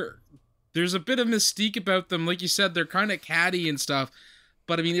 there's a bit of mystique about them. Like you said, they're kind of catty and stuff.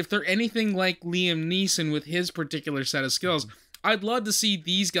 But I mean, if they're anything like Liam Neeson with his particular set of skills, I'd love to see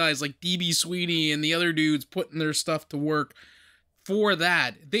these guys like DB Sweeney and the other dudes putting their stuff to work for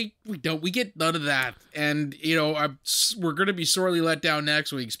that. We get none of that. And, we're going to be sorely let down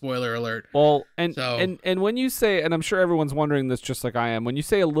next week, spoiler alert. Well, and when you say, and I'm sure everyone's wondering this just like I am, when you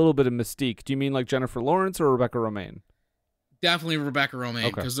say a little bit of mystique, do you mean like Jennifer Lawrence or Rebecca Romijn? Definitely Rebecca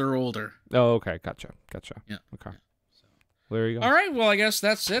Romijn, because they're older. Oh, okay. Gotcha. Yeah. Okay. Well, there you go. All right. Well, I guess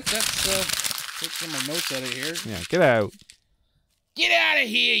that's it. Take some of my notes out of here. Yeah, get out. Get out of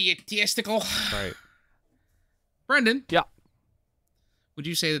here, you testicle. Right. Brendan. Yeah. Would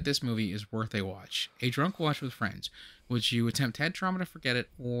you say that this movie is worth a watch? A drunk watch with friends? Would you attempt head trauma to forget it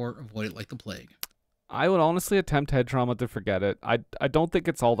or avoid it like the plague? I would honestly attempt head trauma to forget it. I don't think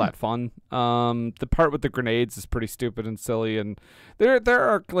it's all that fun. The part with the grenades is pretty stupid and silly, and there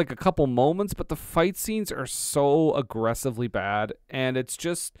are like a couple moments, but the fight scenes are so aggressively bad, and it's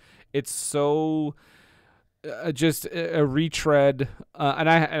so just a retread,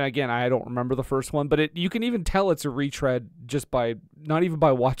 and again, I don't remember the first one, but you can even tell it's a retread just by not even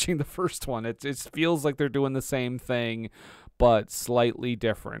by watching the first one. It feels like they're doing the same thing, but slightly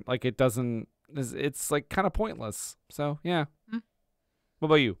different. Like it doesn't. It's like kind of pointless. So yeah. What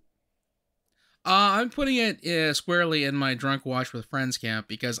about you? I'm putting it squarely in my drunk watch with friends camp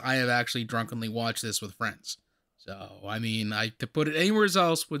because I have actually drunkenly watched this with friends. So I mean, to put it anywhere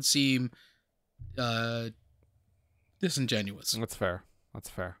else would seem disingenuous. That's fair. All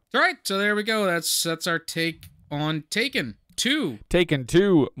right, so there we go. That's our take on Taken 2. Taken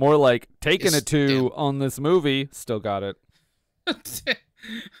 2, more like Taken a 2 on this movie. Still got it.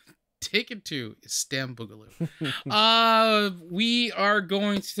 Taken 2 is Stam Boogaloo. We are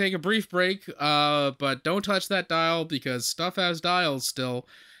going to take a brief break, but don't touch that dial because stuff has dials still.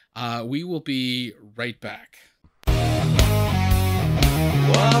 We will be right back.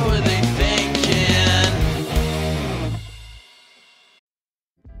 What were they thinking?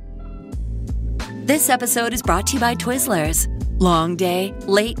 This episode is brought to you by Twizzlers. Long day,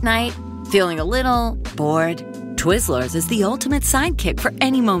 late night, feeling a little bored? Twizzlers is the ultimate sidekick for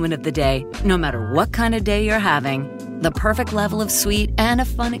any moment of the day, no matter what kind of day you're having. The perfect level of sweet and a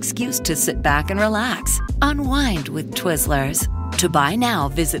fun excuse to sit back and relax. Unwind with Twizzlers. To buy now,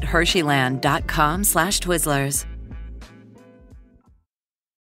 visit Hersheyland.com/Twizzlers.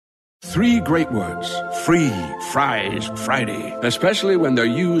 3 great words. Free fries Friday. Especially when they're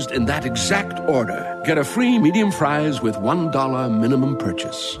used in that exact order. Get a free medium fries with $1 minimum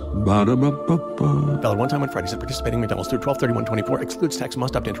purchase. Ba-da-ba-ba-ba. Valid one time on Fridays at participating McDonald's through 12/31/24. Excludes tax.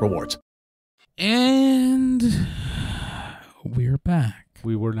 Must opt into rewards. And we're back.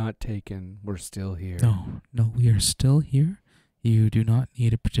 We were not taken. We're still here. No, we are still here. You do not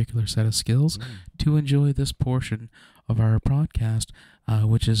need a particular set of skills to enjoy this portion of our podcast,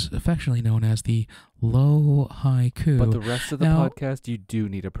 which is affectionately known as the low haiku. But the rest of the podcast, you do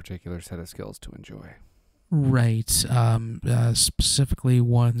need a particular set of skills to enjoy. Right. Specifically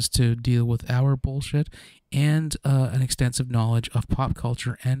ones to deal with our bullshit and an extensive knowledge of pop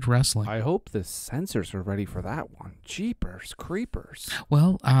culture and wrestling. I hope the censors are ready for that one. Jeepers creepers.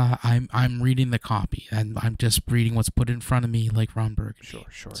 Well, I'm reading the copy, and I'm just reading what's put in front of me like Ron Burgundy.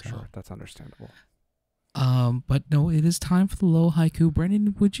 Sure. That's understandable. But no, it is time for the low haiku.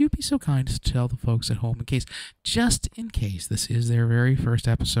 Brendan, would you be so kind to tell the folks at home, just in case this is their very first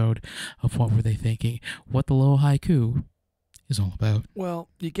episode of What Were They Thinking, what the low haiku is all about? Well,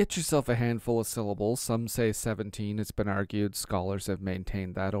 you get yourself a handful of syllables. Some say 17. It's been argued. Scholars have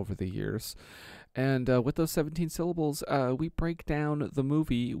maintained that over the years. And with those 17 syllables, we break down the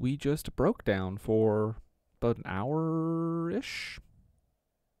movie we just broke down for about an hour-ish.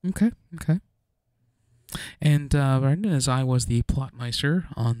 Okay. And Brendan, as I was the plotmeister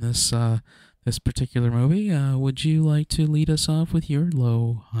on this particular movie, would you like to lead us off with your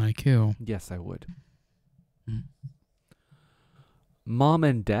low haiku? Yes, I would. Mom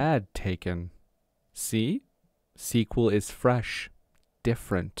and Dad taken. See? Sequel is fresh,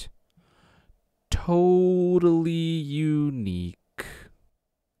 different, totally unique.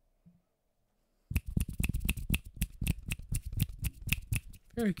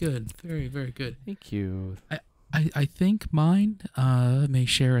 Very good. Very, very good. Thank you. I think mine may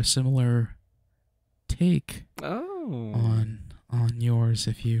share a similar take on yours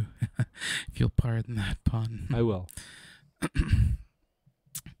if you'll pardon that pun. I will.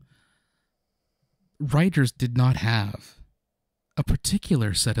 Writers did not have a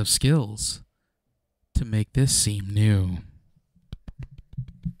particular set of skills to make this seem new.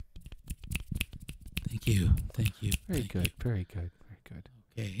 Thank you. Very good.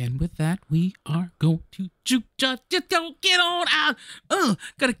 Okay, and with that, we are going to just go get on out.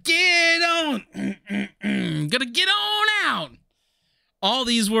 Gotta get on. Gotta get on out. All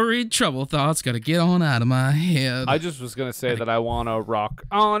these worried trouble thoughts gotta get on out of my head. I just was gonna say that I want to rock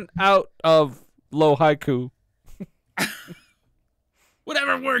on out of low haiku.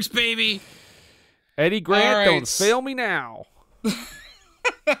 Whatever works, baby. Eddie Grant, don't fail me now.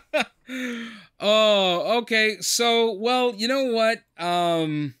 Oh, okay. So, well, you know what?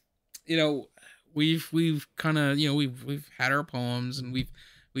 We've kind of, we've had our poems and we've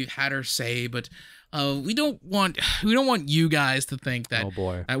had our say, but we don't want you guys to think that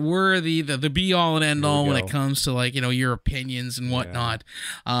we're the be all and end all when it comes to your opinions and whatnot.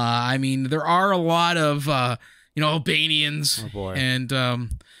 Yeah. I mean, there are a lot of Albanians and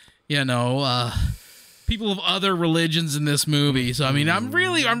people of other religions in this movie. So I mean, I'm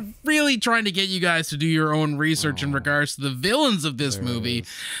really trying to get you guys to do your own research in regards to the villains of this movie.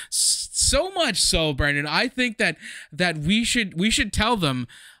 So much so, Brandon, I think that we should tell them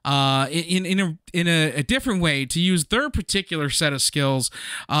in a different way to use their particular set of skills,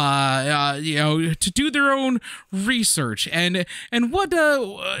 to do their own research. And what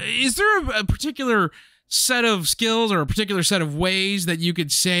is there a particular set of skills or a particular set of ways that you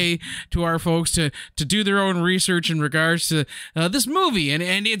could say to our folks to do their own research in regards to this movie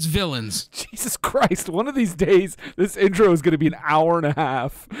and its villains? Jesus Christ, one of these days this intro is going to be an hour and a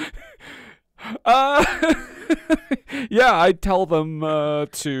half. Yeah, I'd tell them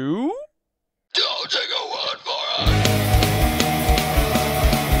to... Don't take a word for us.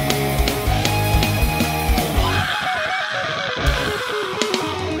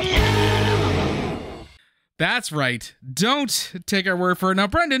 That's right. Don't take our word for it. Now,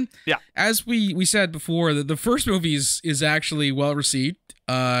 Brendan, yeah, as we said before, the first movie is actually well received.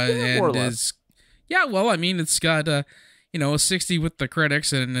 More or less. Well, I mean, it's got a 60 with the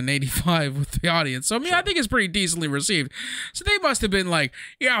critics and an 85 with the audience. So, I mean, I think it's pretty decently received. So they must have been like,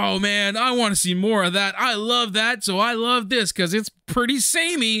 yo, man, I want to see more of that. I love that, so I love this because it's pretty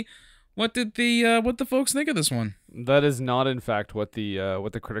samey. What did the folks think of this one? That is not, in fact, what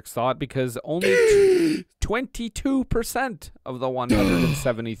the critics thought, because only 22% of the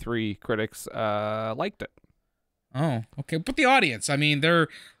 173 critics liked it. Oh, okay. But the audience, I mean, they're a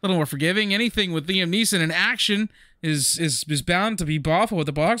little more forgiving. Anything with Liam Neeson in action is bound to be boffo at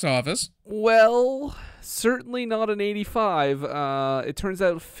the box office. Well, certainly not an 85. It turns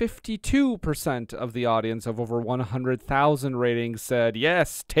out 52% of the audience of over 100,000 ratings said,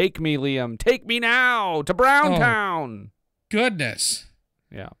 yes, take me, Liam. Take me now to Browntown. Oh, goodness.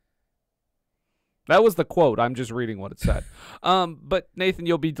 Yeah. That was the quote. I'm just reading what it said. But, Nathan,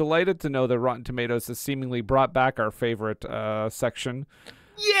 you'll be delighted to know that Rotten Tomatoes has seemingly brought back our favorite section.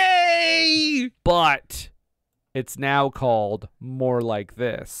 Yay! But it's now called More Like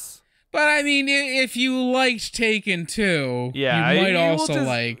This. But, I mean, if you liked Taken 2, yeah, you might also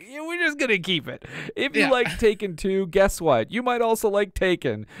like... We're just going to keep it. If you like Taken 2, guess what? You might also like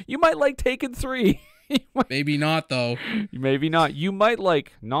Taken. You might like Taken 3. Maybe not, though. Maybe not. You might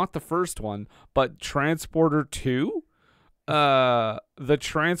like, not the first one, but Transporter 2? The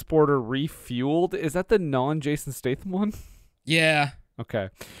Transporter Refueled? Is that the non-Jason Statham one? Yeah. Okay.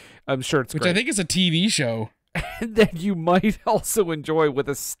 I'm sure it's Which great. I think is a TV show. And then you might also enjoy, with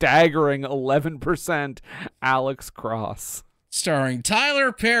a staggering 11%, Alex Cross. Starring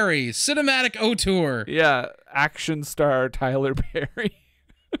Tyler Perry, Cinematic Auteur. Yeah, action star Tyler Perry.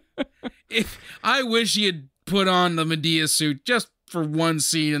 I wish he had put on the Medea suit just for one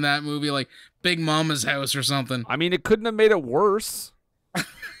scene in that movie, like Big Mama's House or something. I mean, it couldn't have made it worse.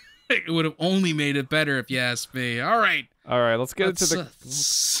 It would have only made it better if you ask me. All right, let's get into the...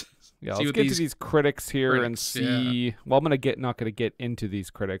 let's get to these critics here and see... Yeah. Well, not going to get into these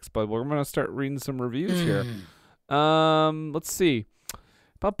critics, but we're going to start reading some reviews here. Let's see.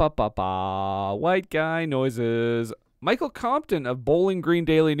 White guy noises. Michael Compton of Bowling Green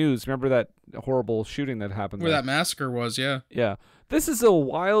Daily News. Remember that horrible shooting that happened where there? That massacre was, yeah. Yeah. This is a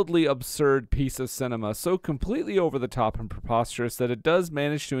wildly absurd piece of cinema, so completely over the top and preposterous that it does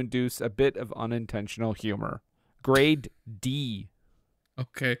manage to induce a bit of unintentional humor. Grade D.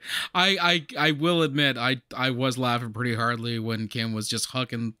 Okay. I will admit, I was laughing pretty hardly when Kim was just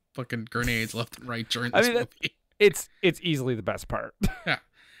hucking fucking grenades left and right during this movie. It's easily the best part. Yeah.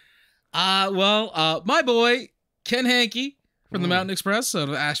 My boy... Ken Hankey from the Mountain Express out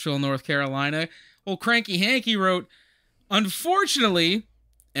of Asheville, North Carolina. Old Cranky Hankey wrote, unfortunately,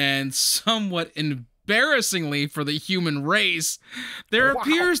 and somewhat embarrassingly for the human race, there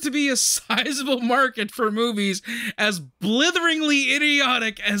appears to be a sizable market for movies as blitheringly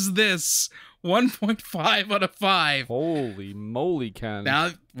idiotic as this. 1.5 out of 5. Holy moly, Ken.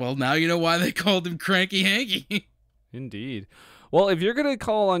 Now you know why they called him Cranky Hankey. Indeed. Well, if you're going to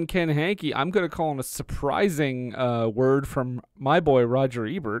call on Ken Hankey, I'm going to call on a surprising word from my boy Roger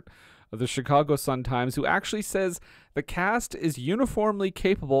Ebert of the Chicago Sun-Times, who actually says the cast is uniformly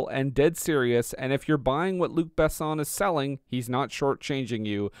capable and dead serious, and if you're buying what Luc Besson is selling, he's not shortchanging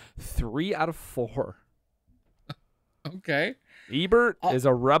you. 3 out of 4. Okay. Ebert is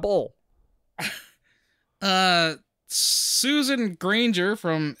a rebel. Susan Granger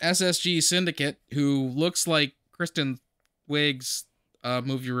from SSG Syndicate, who looks like Kristen Wiig's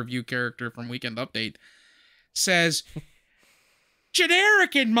movie review character from Weekend Update, says,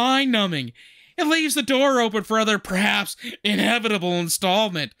 generic and mind-numbing. It leaves the door open for other, perhaps inevitable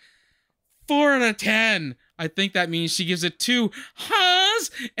installment. 4 out of 10. I think that means she gives it 2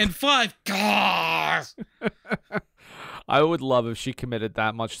 huhs and 5 gahs. I would love if she committed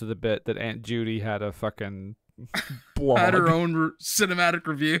that much to the bit that Aunt Judy had a fucking, blog. Had her own cinematic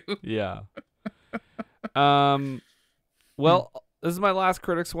review. Yeah. Well, this is my last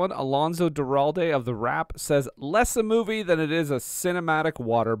critics one. Alonso Duralde of The Wrap says, less a movie than it is a cinematic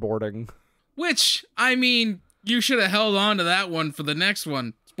waterboarding. Which, I mean, you should have held on to that one for the next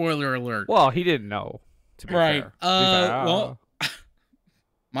one. Spoiler alert. Well, he didn't know, to be right. fair. Well,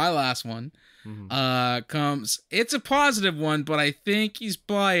 my last one comes. It's a positive one, but I think he's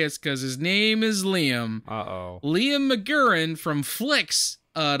biased because his name is Liam. Uh-oh. Liam McGurran from Flicks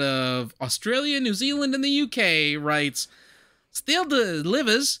out of Australia, New Zealand, and the UK writes, still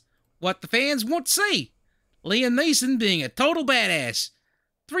delivers what the fans won't see. Liam Neeson being a total badass.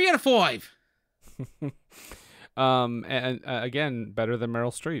 3 out of 5. And again, better than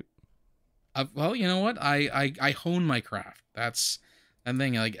Meryl Streep. Well, you know what? I hone my craft. That's the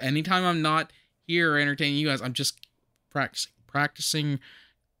thing. Like, anytime I'm not here entertaining you guys, I'm just practicing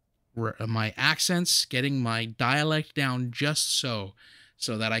my accents, getting my dialect down just so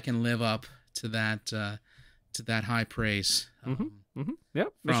that I can live up to that high praise.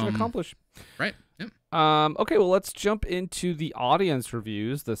 Yep, mission accomplished. Right. Yep. Okay, well, let's jump into the audience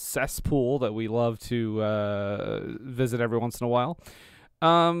reviews, the cesspool that we love to visit every once in a while.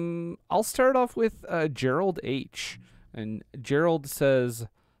 I'll start off with Gerald H. And Gerald says,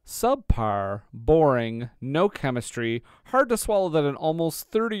 subpar, boring, no chemistry, hard to swallow that an almost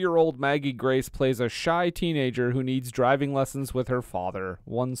 30-year-old Maggie Grace plays a shy teenager who needs driving lessons with her father.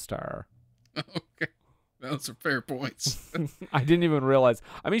 1 star. Okay. Those are fair points. I didn't even realize.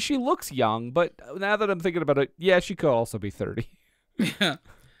 I mean, she looks young, but now that I'm thinking about it, yeah, she could also be 30. Yeah.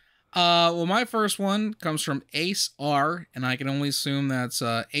 Well, my first one comes from Ace R, and I can only assume that's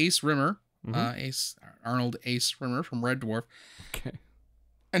Ace Rimmer. Arnold Ace Rimmer from Red Dwarf. Okay.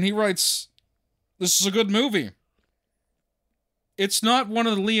 And he writes, this is a good movie. It's not one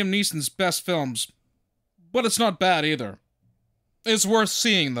of Liam Neeson's best films, but it's not bad either. It's worth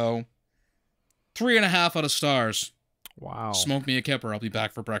seeing, though. 3.5 out of stars. Wow. Smoke me a kipper. I'll be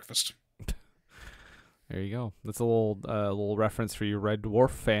back for breakfast. There you go. That's a little reference for you Red Dwarf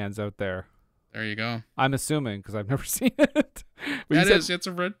fans out there. There you go. I'm assuming, because I've never seen it.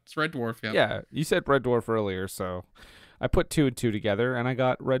 It's Red Dwarf, yeah. Yeah, you said Red Dwarf earlier, so I put 2 and 2 together, and I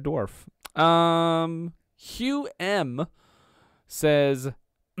got Red Dwarf. Hugh M. says,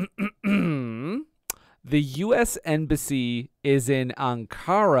 the U.S. Embassy is in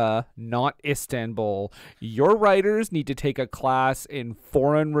Ankara, not Istanbul. Your writers need to take a class in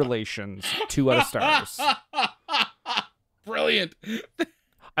foreign relations. 2 out of stars. Brilliant.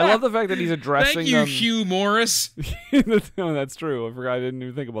 I love the fact that he's addressing Thank you, them. Hugh Morris. No, that's true. I forgot. I didn't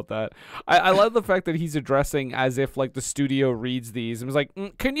even think about that. I love the fact that he's addressing as if like the studio reads these and was like,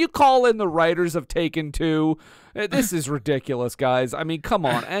 can you call in the writers of Taken 2? This is ridiculous, guys. I mean, come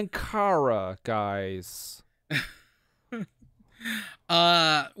on. Ankara, guys.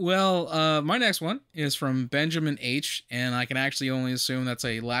 My next one is from Benjamin H, and I can actually only assume that's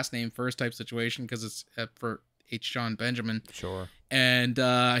a last name first type situation because it's for H. John Benjamin. Sure. And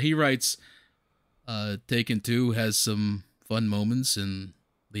he writes, Taken 2 has some fun moments, and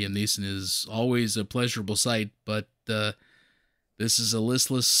Liam Neeson is always a pleasurable sight, but this is a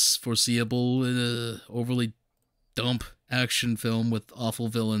listless, foreseeable, overly dumb action film with awful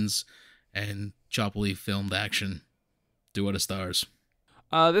villains and choppily filmed action. 2 out of stars.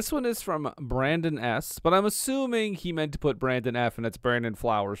 This one is from Brandon S, but I'm assuming he meant to put Brandon F, and it's Brandon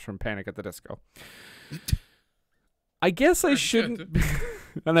Flowers from Panic at the Disco. I guess I shouldn't,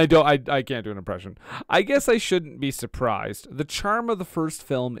 and I can't do an impression. I guess I shouldn't be surprised. The charm of the first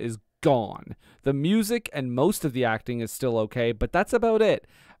film is gone. The music and most of the acting is still okay, but that's about it.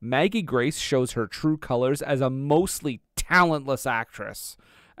 Maggie Grace shows her true colors as a mostly talentless actress,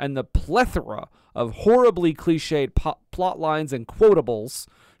 and the plethora of horribly cliched plot lines and quotables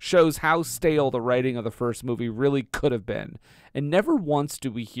shows how stale the writing of the first movie really could have been. And never once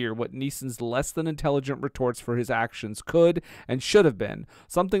do we hear what Neeson's less than intelligent retorts for his actions could and should have been.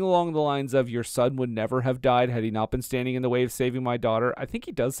 Something along the lines of, your son would never have died had he not been standing in the way of saving my daughter. I think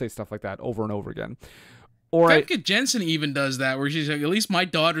he does say stuff like that over and over again. Or Famke Janssen even does that, where she's like, at least my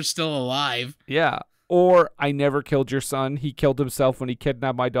daughter's still alive. Yeah. Or, I never killed your son. He killed himself when he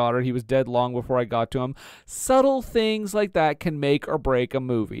kidnapped my daughter. He was dead long before I got to him. Subtle things like that can make or break a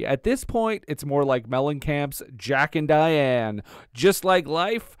movie. At this point, it's more like Mellencamp's Jack and Diane. Just like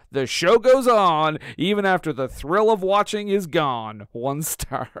life, the show goes on, even after the thrill of watching is gone. 1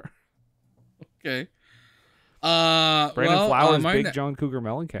 star. Okay. Brandon Flowers, big John Cougar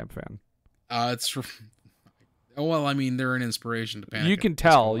Mellencamp fan. It's... Well, I mean, they're an inspiration to Panic. You can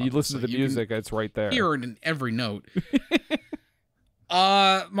tell. You listen to the music, it's right there. Hear it in every note.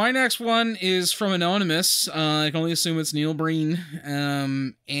 My next one is from Anonymous. I can only assume it's Neil Breen.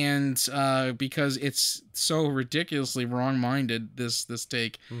 And because it's so ridiculously wrong-minded, this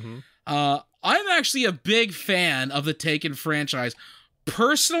take. Mm-hmm. I'm actually a big fan of the Taken franchise.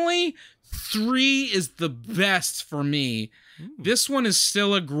 Personally, 3 is the best for me. This one is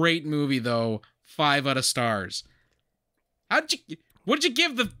still a great movie, though. 5 out of stars. What did you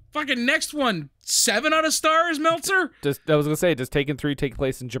give the fucking next one? 7 out of stars, Meltzer? I was gonna say, does Taken 3 take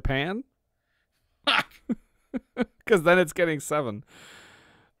place in Japan? Because then it's getting 7.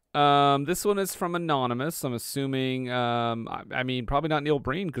 This one is from Anonymous. I'm assuming, I mean, probably not Neil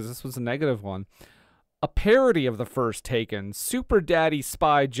Breen, because this was a negative one. A parody of the first Taken, Super Daddy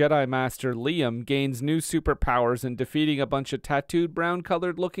Spy Jedi Master Liam gains new superpowers in defeating a bunch of tattooed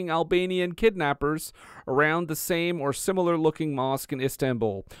brown-colored looking Albanian kidnappers around the same or similar looking mosque in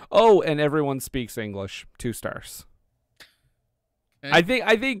Istanbul. Oh, and everyone speaks English. 2 stars. Okay.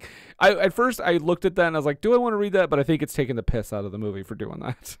 I think at first I looked at that and I was like, do I want to read that? But I think it's taking the piss out of the movie for doing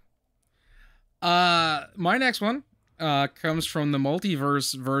that. My next one comes from the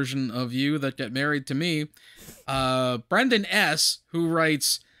multiverse version of You That Get Married to Me. Brendan S., who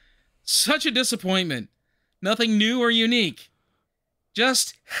writes, such a disappointment. Nothing new or unique.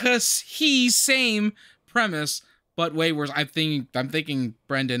 Just same premise, but way worse. I'm thinking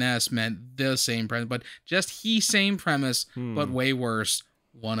Brendan S. meant the same premise, but just same premise, but way worse.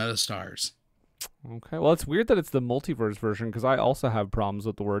 1 out of stars. Okay, well, it's weird that it's the multiverse version, because I also have problems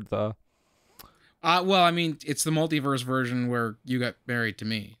with the word the. Well, I mean, it's the multiverse version where You Got Married to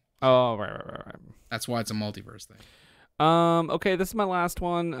Me. Oh, right. That's why it's a multiverse thing. Okay, this is my last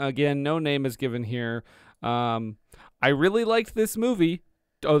one. Again, no name is given here. I really liked this movie.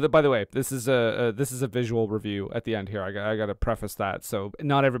 Oh, by the way, this is a visual review at the end here. I got to preface that, so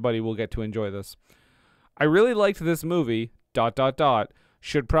not everybody will get to enjoy this. I really liked this movie. ...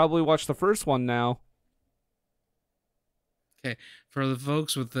 Should probably watch the first one now. Okay, for the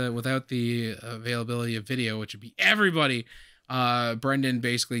folks without the availability of video, which would be everybody, Brendan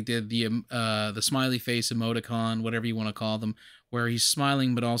basically did the smiley face emoticon, whatever you want to call them, where he's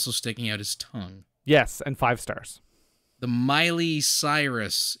smiling but also sticking out his tongue. Yes, and 5 stars. The Miley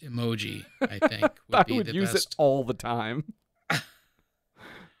Cyrus emoji, I think, would be the best. I would use it all the time.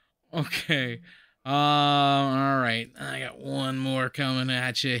 Okay. All right. I got one more coming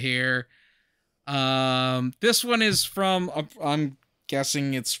at you here. This one is from, I'm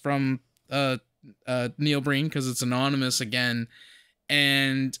guessing it's from Neil Breen, because it's anonymous again.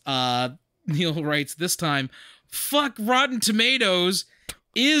 And Neil writes this time, fuck Rotten Tomatoes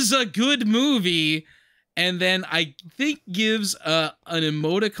is a good movie. And then I think gives an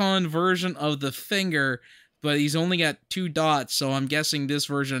emoticon version of the finger, but he's only got 2 dots, so I'm guessing this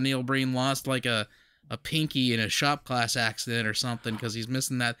version of Neil Breen lost like a pinky in a shop class accident or something, because he's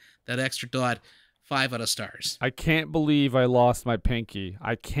missing that extra dot. 5 out of stars. I can't believe I lost my pinky.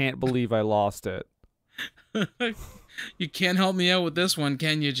 I can't believe I lost it. You can't help me out with this one,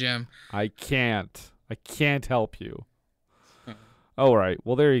 can you, Jim? I can't. I can't help you. All right.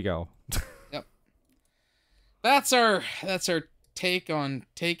 Well, there you go. Yep. That's our take on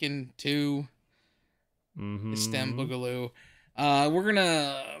Taken 2. Stem Boogaloo. We're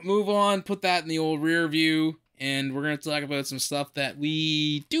gonna move on, put that in the old rear view, and we're gonna talk about some stuff that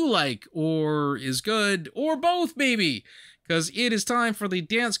we do like, or is good, or both, maybe. Because it is time for the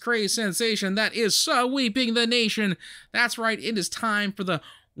dance craze sensation that is sweeping the nation. That's right, it is time for the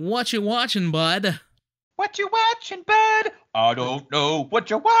What You Watching, Bud? What you watching, bud? I don't know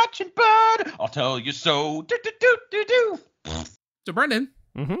what you're watching, bud. I'll tell you so. Do. So, Brendan.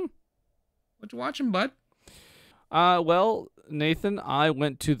 Mm-hmm. What you watching, bud? Well, Nathan, I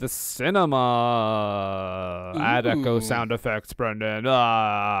went to the cinema. Add echo sound effects, Brendan.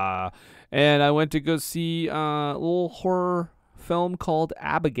 And I went to go see a little horror film called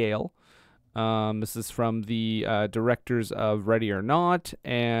Abigail. This is from the directors of Ready or Not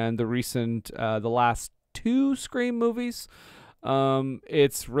and the last 2 Scream movies.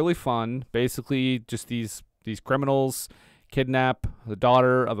 It's really fun. Basically, just these criminals kidnap the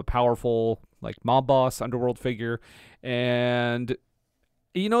daughter of a powerful mob boss, underworld figure, and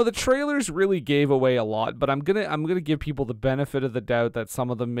the trailers really gave away a lot, but I'm gonna give people the benefit of the doubt that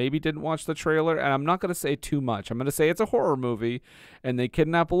some of them maybe didn't watch the trailer, and I'm not gonna say too much. I'm gonna say it's a horror movie, and they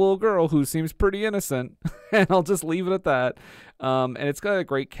kidnap a little girl who seems pretty innocent, and I'll just leave it at that. And it's got a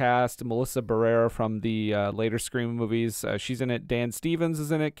great cast. Melissa Barrera from the later Scream movies, she's in it. Dan Stevens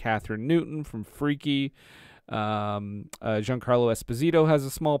is in it. Catherine Newton from Freaky. Giancarlo Esposito has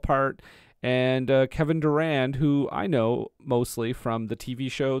a small part. And Kevin Durand, who I know mostly from the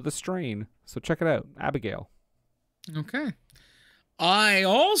TV show The Strain. So check it out. Abigail. Okay. I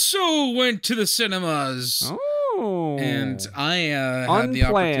also went to the cinemas. Oh. And I had the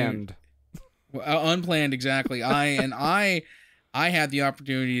opportunity. Unplanned, exactly. I had the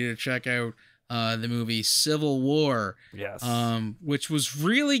opportunity to check out the movie Civil War. Yes. Which was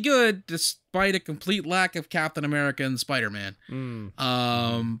really good despite a complete lack of Captain America and Spider-Man.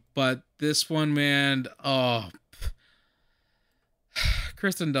 But this one, man,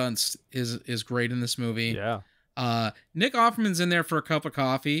 Kristen Dunst is great in this movie. Yeah. Nick Offerman's in there for a cup of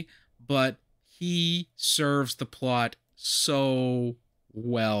coffee, but he serves the plot so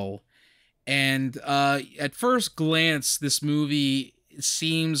well. And at first glance, this movie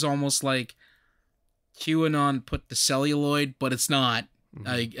seems almost like QAnon put the celluloid, but it's not.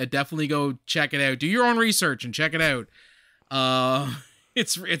 I definitely go check it out. Do your own research and check it out.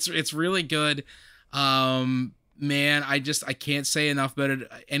 It's really good. Man, I can't say enough about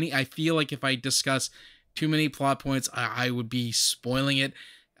it. I feel like if I discuss too many plot points, I would be spoiling it.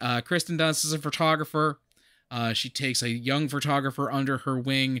 Kristen Dunst is a photographer. She takes a young photographer under her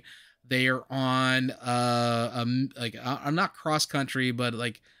wing. They are on I'm not cross country, but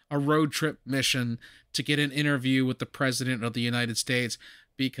like a road trip mission to get an interview with the president of the United States,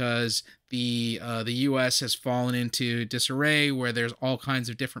 because the U.S. has fallen into disarray where there's all kinds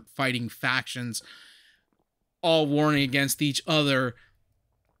of different fighting factions, all warring against each other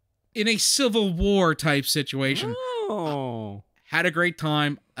in a civil war type situation. Oh. Had a great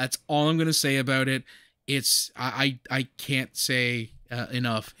time. That's all I'm going to say about it. It's I can't say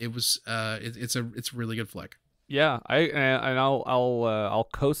enough. It was it's a really good flick. Yeah, I'll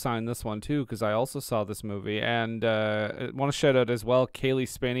co-sign this one too, because I also saw this movie, and I want to shout out as well Kaylee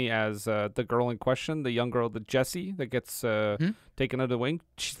Spinney as the girl in question, the young girl, the Jessie that gets taken under the wing.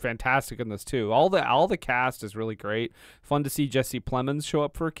 She's fantastic in this too. All the cast is really great. Fun to see Jesse Plemons show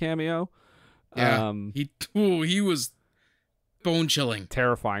up for a cameo. Yeah, he was bone chilling,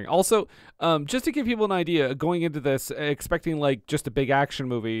 terrifying. Also, just to give people an idea, going into this expecting like just a big action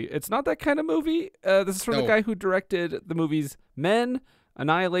movie, it's not that kind of movie. This is from the guy who directed the movies Men,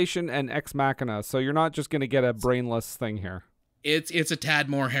 Annihilation, and Ex Machina. So you're not just gonna get a brainless thing here. It's a tad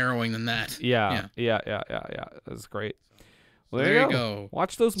more harrowing than that. Yeah. That's great. Well, there you go.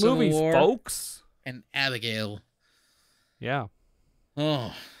 Watch those Civil movies, War folks. And Abigail. Yeah.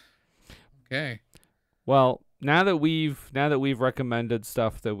 Oh. Okay. Well, now that we've recommended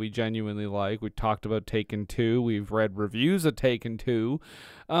stuff that we genuinely like, we talked about Taken 2, we've read reviews of Taken 2.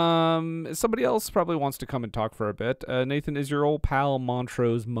 Somebody else probably wants to come and talk for a bit. Nathan, is your old pal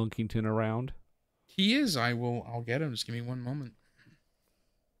Montrose Monkington around? He is. I'll get him. Just give me one moment.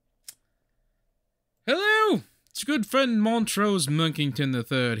 Hello! It's your good friend Montrose Monkington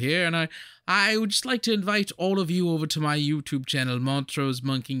III here, and I would just like to invite all of you over to my YouTube channel, Montrose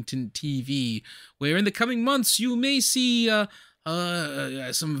Monkington TV, where in the coming months you may see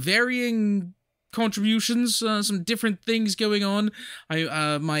some varying contributions, some different things going on.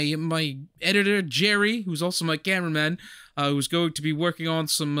 My editor Jerry, who's also my cameraman, who's going to be working on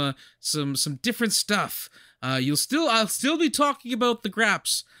some different stuff. I'll still be talking about the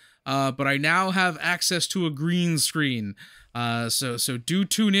Graps. But I now have access to a green screen, so do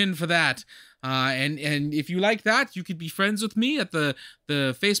tune in for that. And if you like that, you could be friends with me at the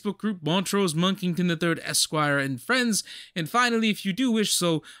Facebook group Montrose Monkington III Esquire and Friends. And finally, if you do wish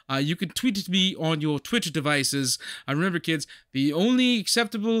so, you can tweet at me on your Twitter devices. Remember, kids, the only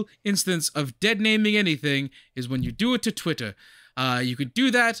acceptable instance of dead naming anything is when you do it to Twitter. You could do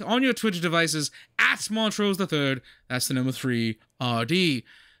that on your Twitter devices at Montrose III. That's the number 3 RD.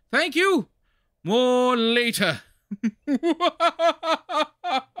 Thank you. More later.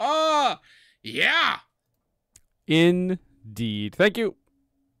 Yeah. Indeed. Thank you.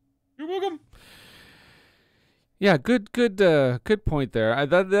 You're welcome. Yeah, good point there.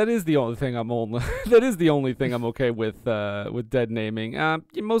 That is the only thing I'm thing I'm okay with dead naming.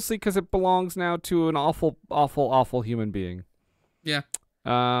 Mostly because it belongs now to an awful human being. Yeah.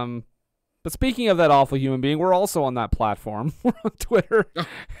 But speaking of that awful human being, we're also on that platform. We're on Twitter. Oh,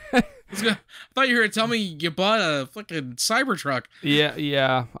 I thought you were gonna tell me you bought a fucking Cybertruck.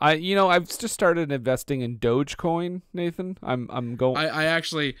 Yeah. I've just started investing in Dogecoin, Nathan. I'm going. I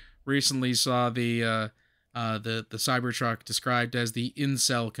actually recently saw the Cybertruck described as the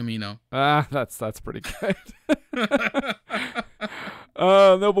incel Camino. That's pretty good.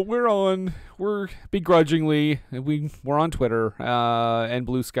 No, but we're begrudgingly, we're on Twitter, and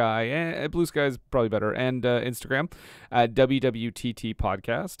Blue Sky, and Blue Sky is probably better, and Instagram at WWTT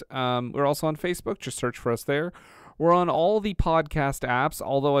Podcast. We're also on Facebook, just search for us there. We're on all the podcast apps,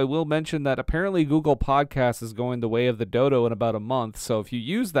 although I will mention that apparently Google Podcasts is going the way of the dodo in about a month. So if you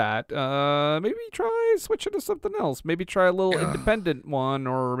use that, maybe try switching to something else. Maybe try a little independent one,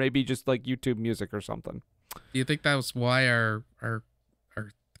 or maybe just like YouTube Music or something. Do you think that was why our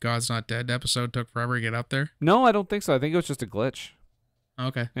God's Not Dead episode took forever to get up there? No, I don't think so. I think it was just a glitch.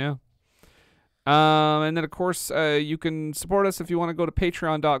 Okay. Yeah. And then, of course, you can support us if you want to go to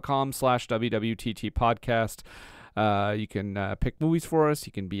patreon.com/WWTT podcast. You can pick movies for us.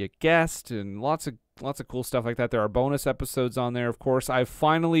 You can be a guest and lots of cool stuff like that. There are bonus episodes on there. Of course, I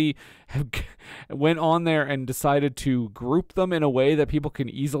finally went on there and decided to group them in a way that people can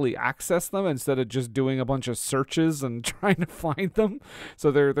easily access them instead of just doing a bunch of searches and trying to find them. So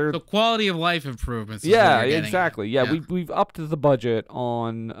they're the quality of life improvements. Yeah, exactly. Yeah, we've upped the budget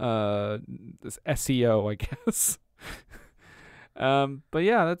on this SEO, I guess. But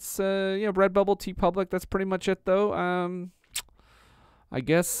yeah, that's Redbubble, TeePublic. That's pretty much it, though. I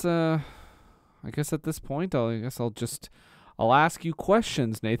guess at this point, I'll ask you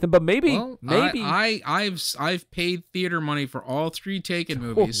questions, Nathan. But maybe I've paid theater money for all 3 Taken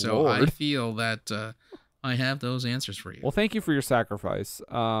movies, so I feel that I have those answers for you. Well, thank you for your sacrifice.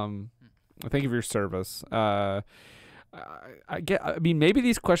 Thank you for your service. I mean, maybe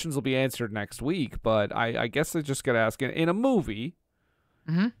these questions will be answered next week, but I guess I just got to ask. In a movie,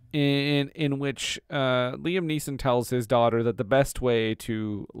 in which Liam Neeson tells his daughter that the best way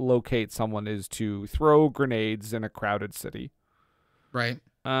to locate someone is to throw grenades in a crowded city. Right.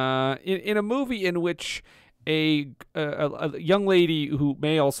 In a movie in which a young lady who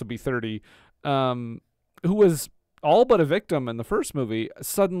may also be 30, who was all but a victim in the first movie,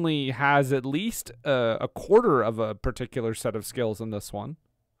 suddenly has at least a quarter of a particular set of skills in this one.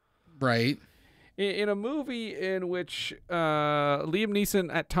 Right. In a movie in which Liam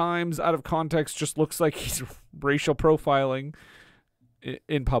Neeson at times, out of context, just looks like he's racial profiling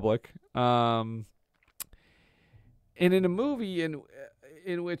in public. And in a movie in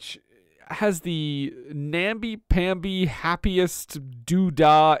which has the namby-pamby happiest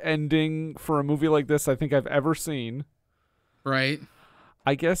doo-dah ending for a movie like this I think I've ever seen. Right.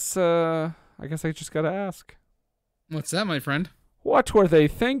 I guess I just gotta ask. What's that, my friend? What were they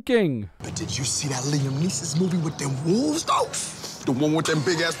thinking? But did you see that Liam Neeson's movie with them wolves, though? The one with them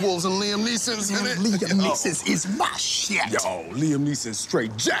big-ass wolves and Liam Neeson's in it? Liam Neeson's is my shit. Yo, Liam Neeson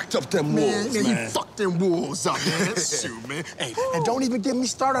straight jacked up them wolves, man. He fucked them wolves up, man. Shoot, man. Hey, and don't even get me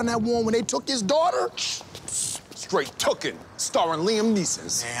started on that one when they took his daughter. Straight tookin', starring Liam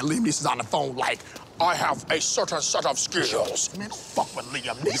Neeson. Man, Liam Neeson's on the phone like, I have a certain set of skills. Man, don't fuck with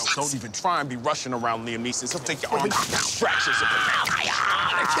Liam Neeson. Don't even try and be rushing around Liam Neeson. He'll take your arm distractions.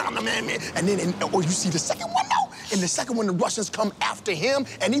 They're killing the man. And then, you see the second one, though? In the second one, the Russians come after him,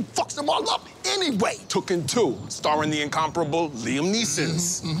 and he fucks them all up anyway. Tooken 2, starring the incomparable Liam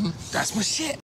Neeson. That's my shit.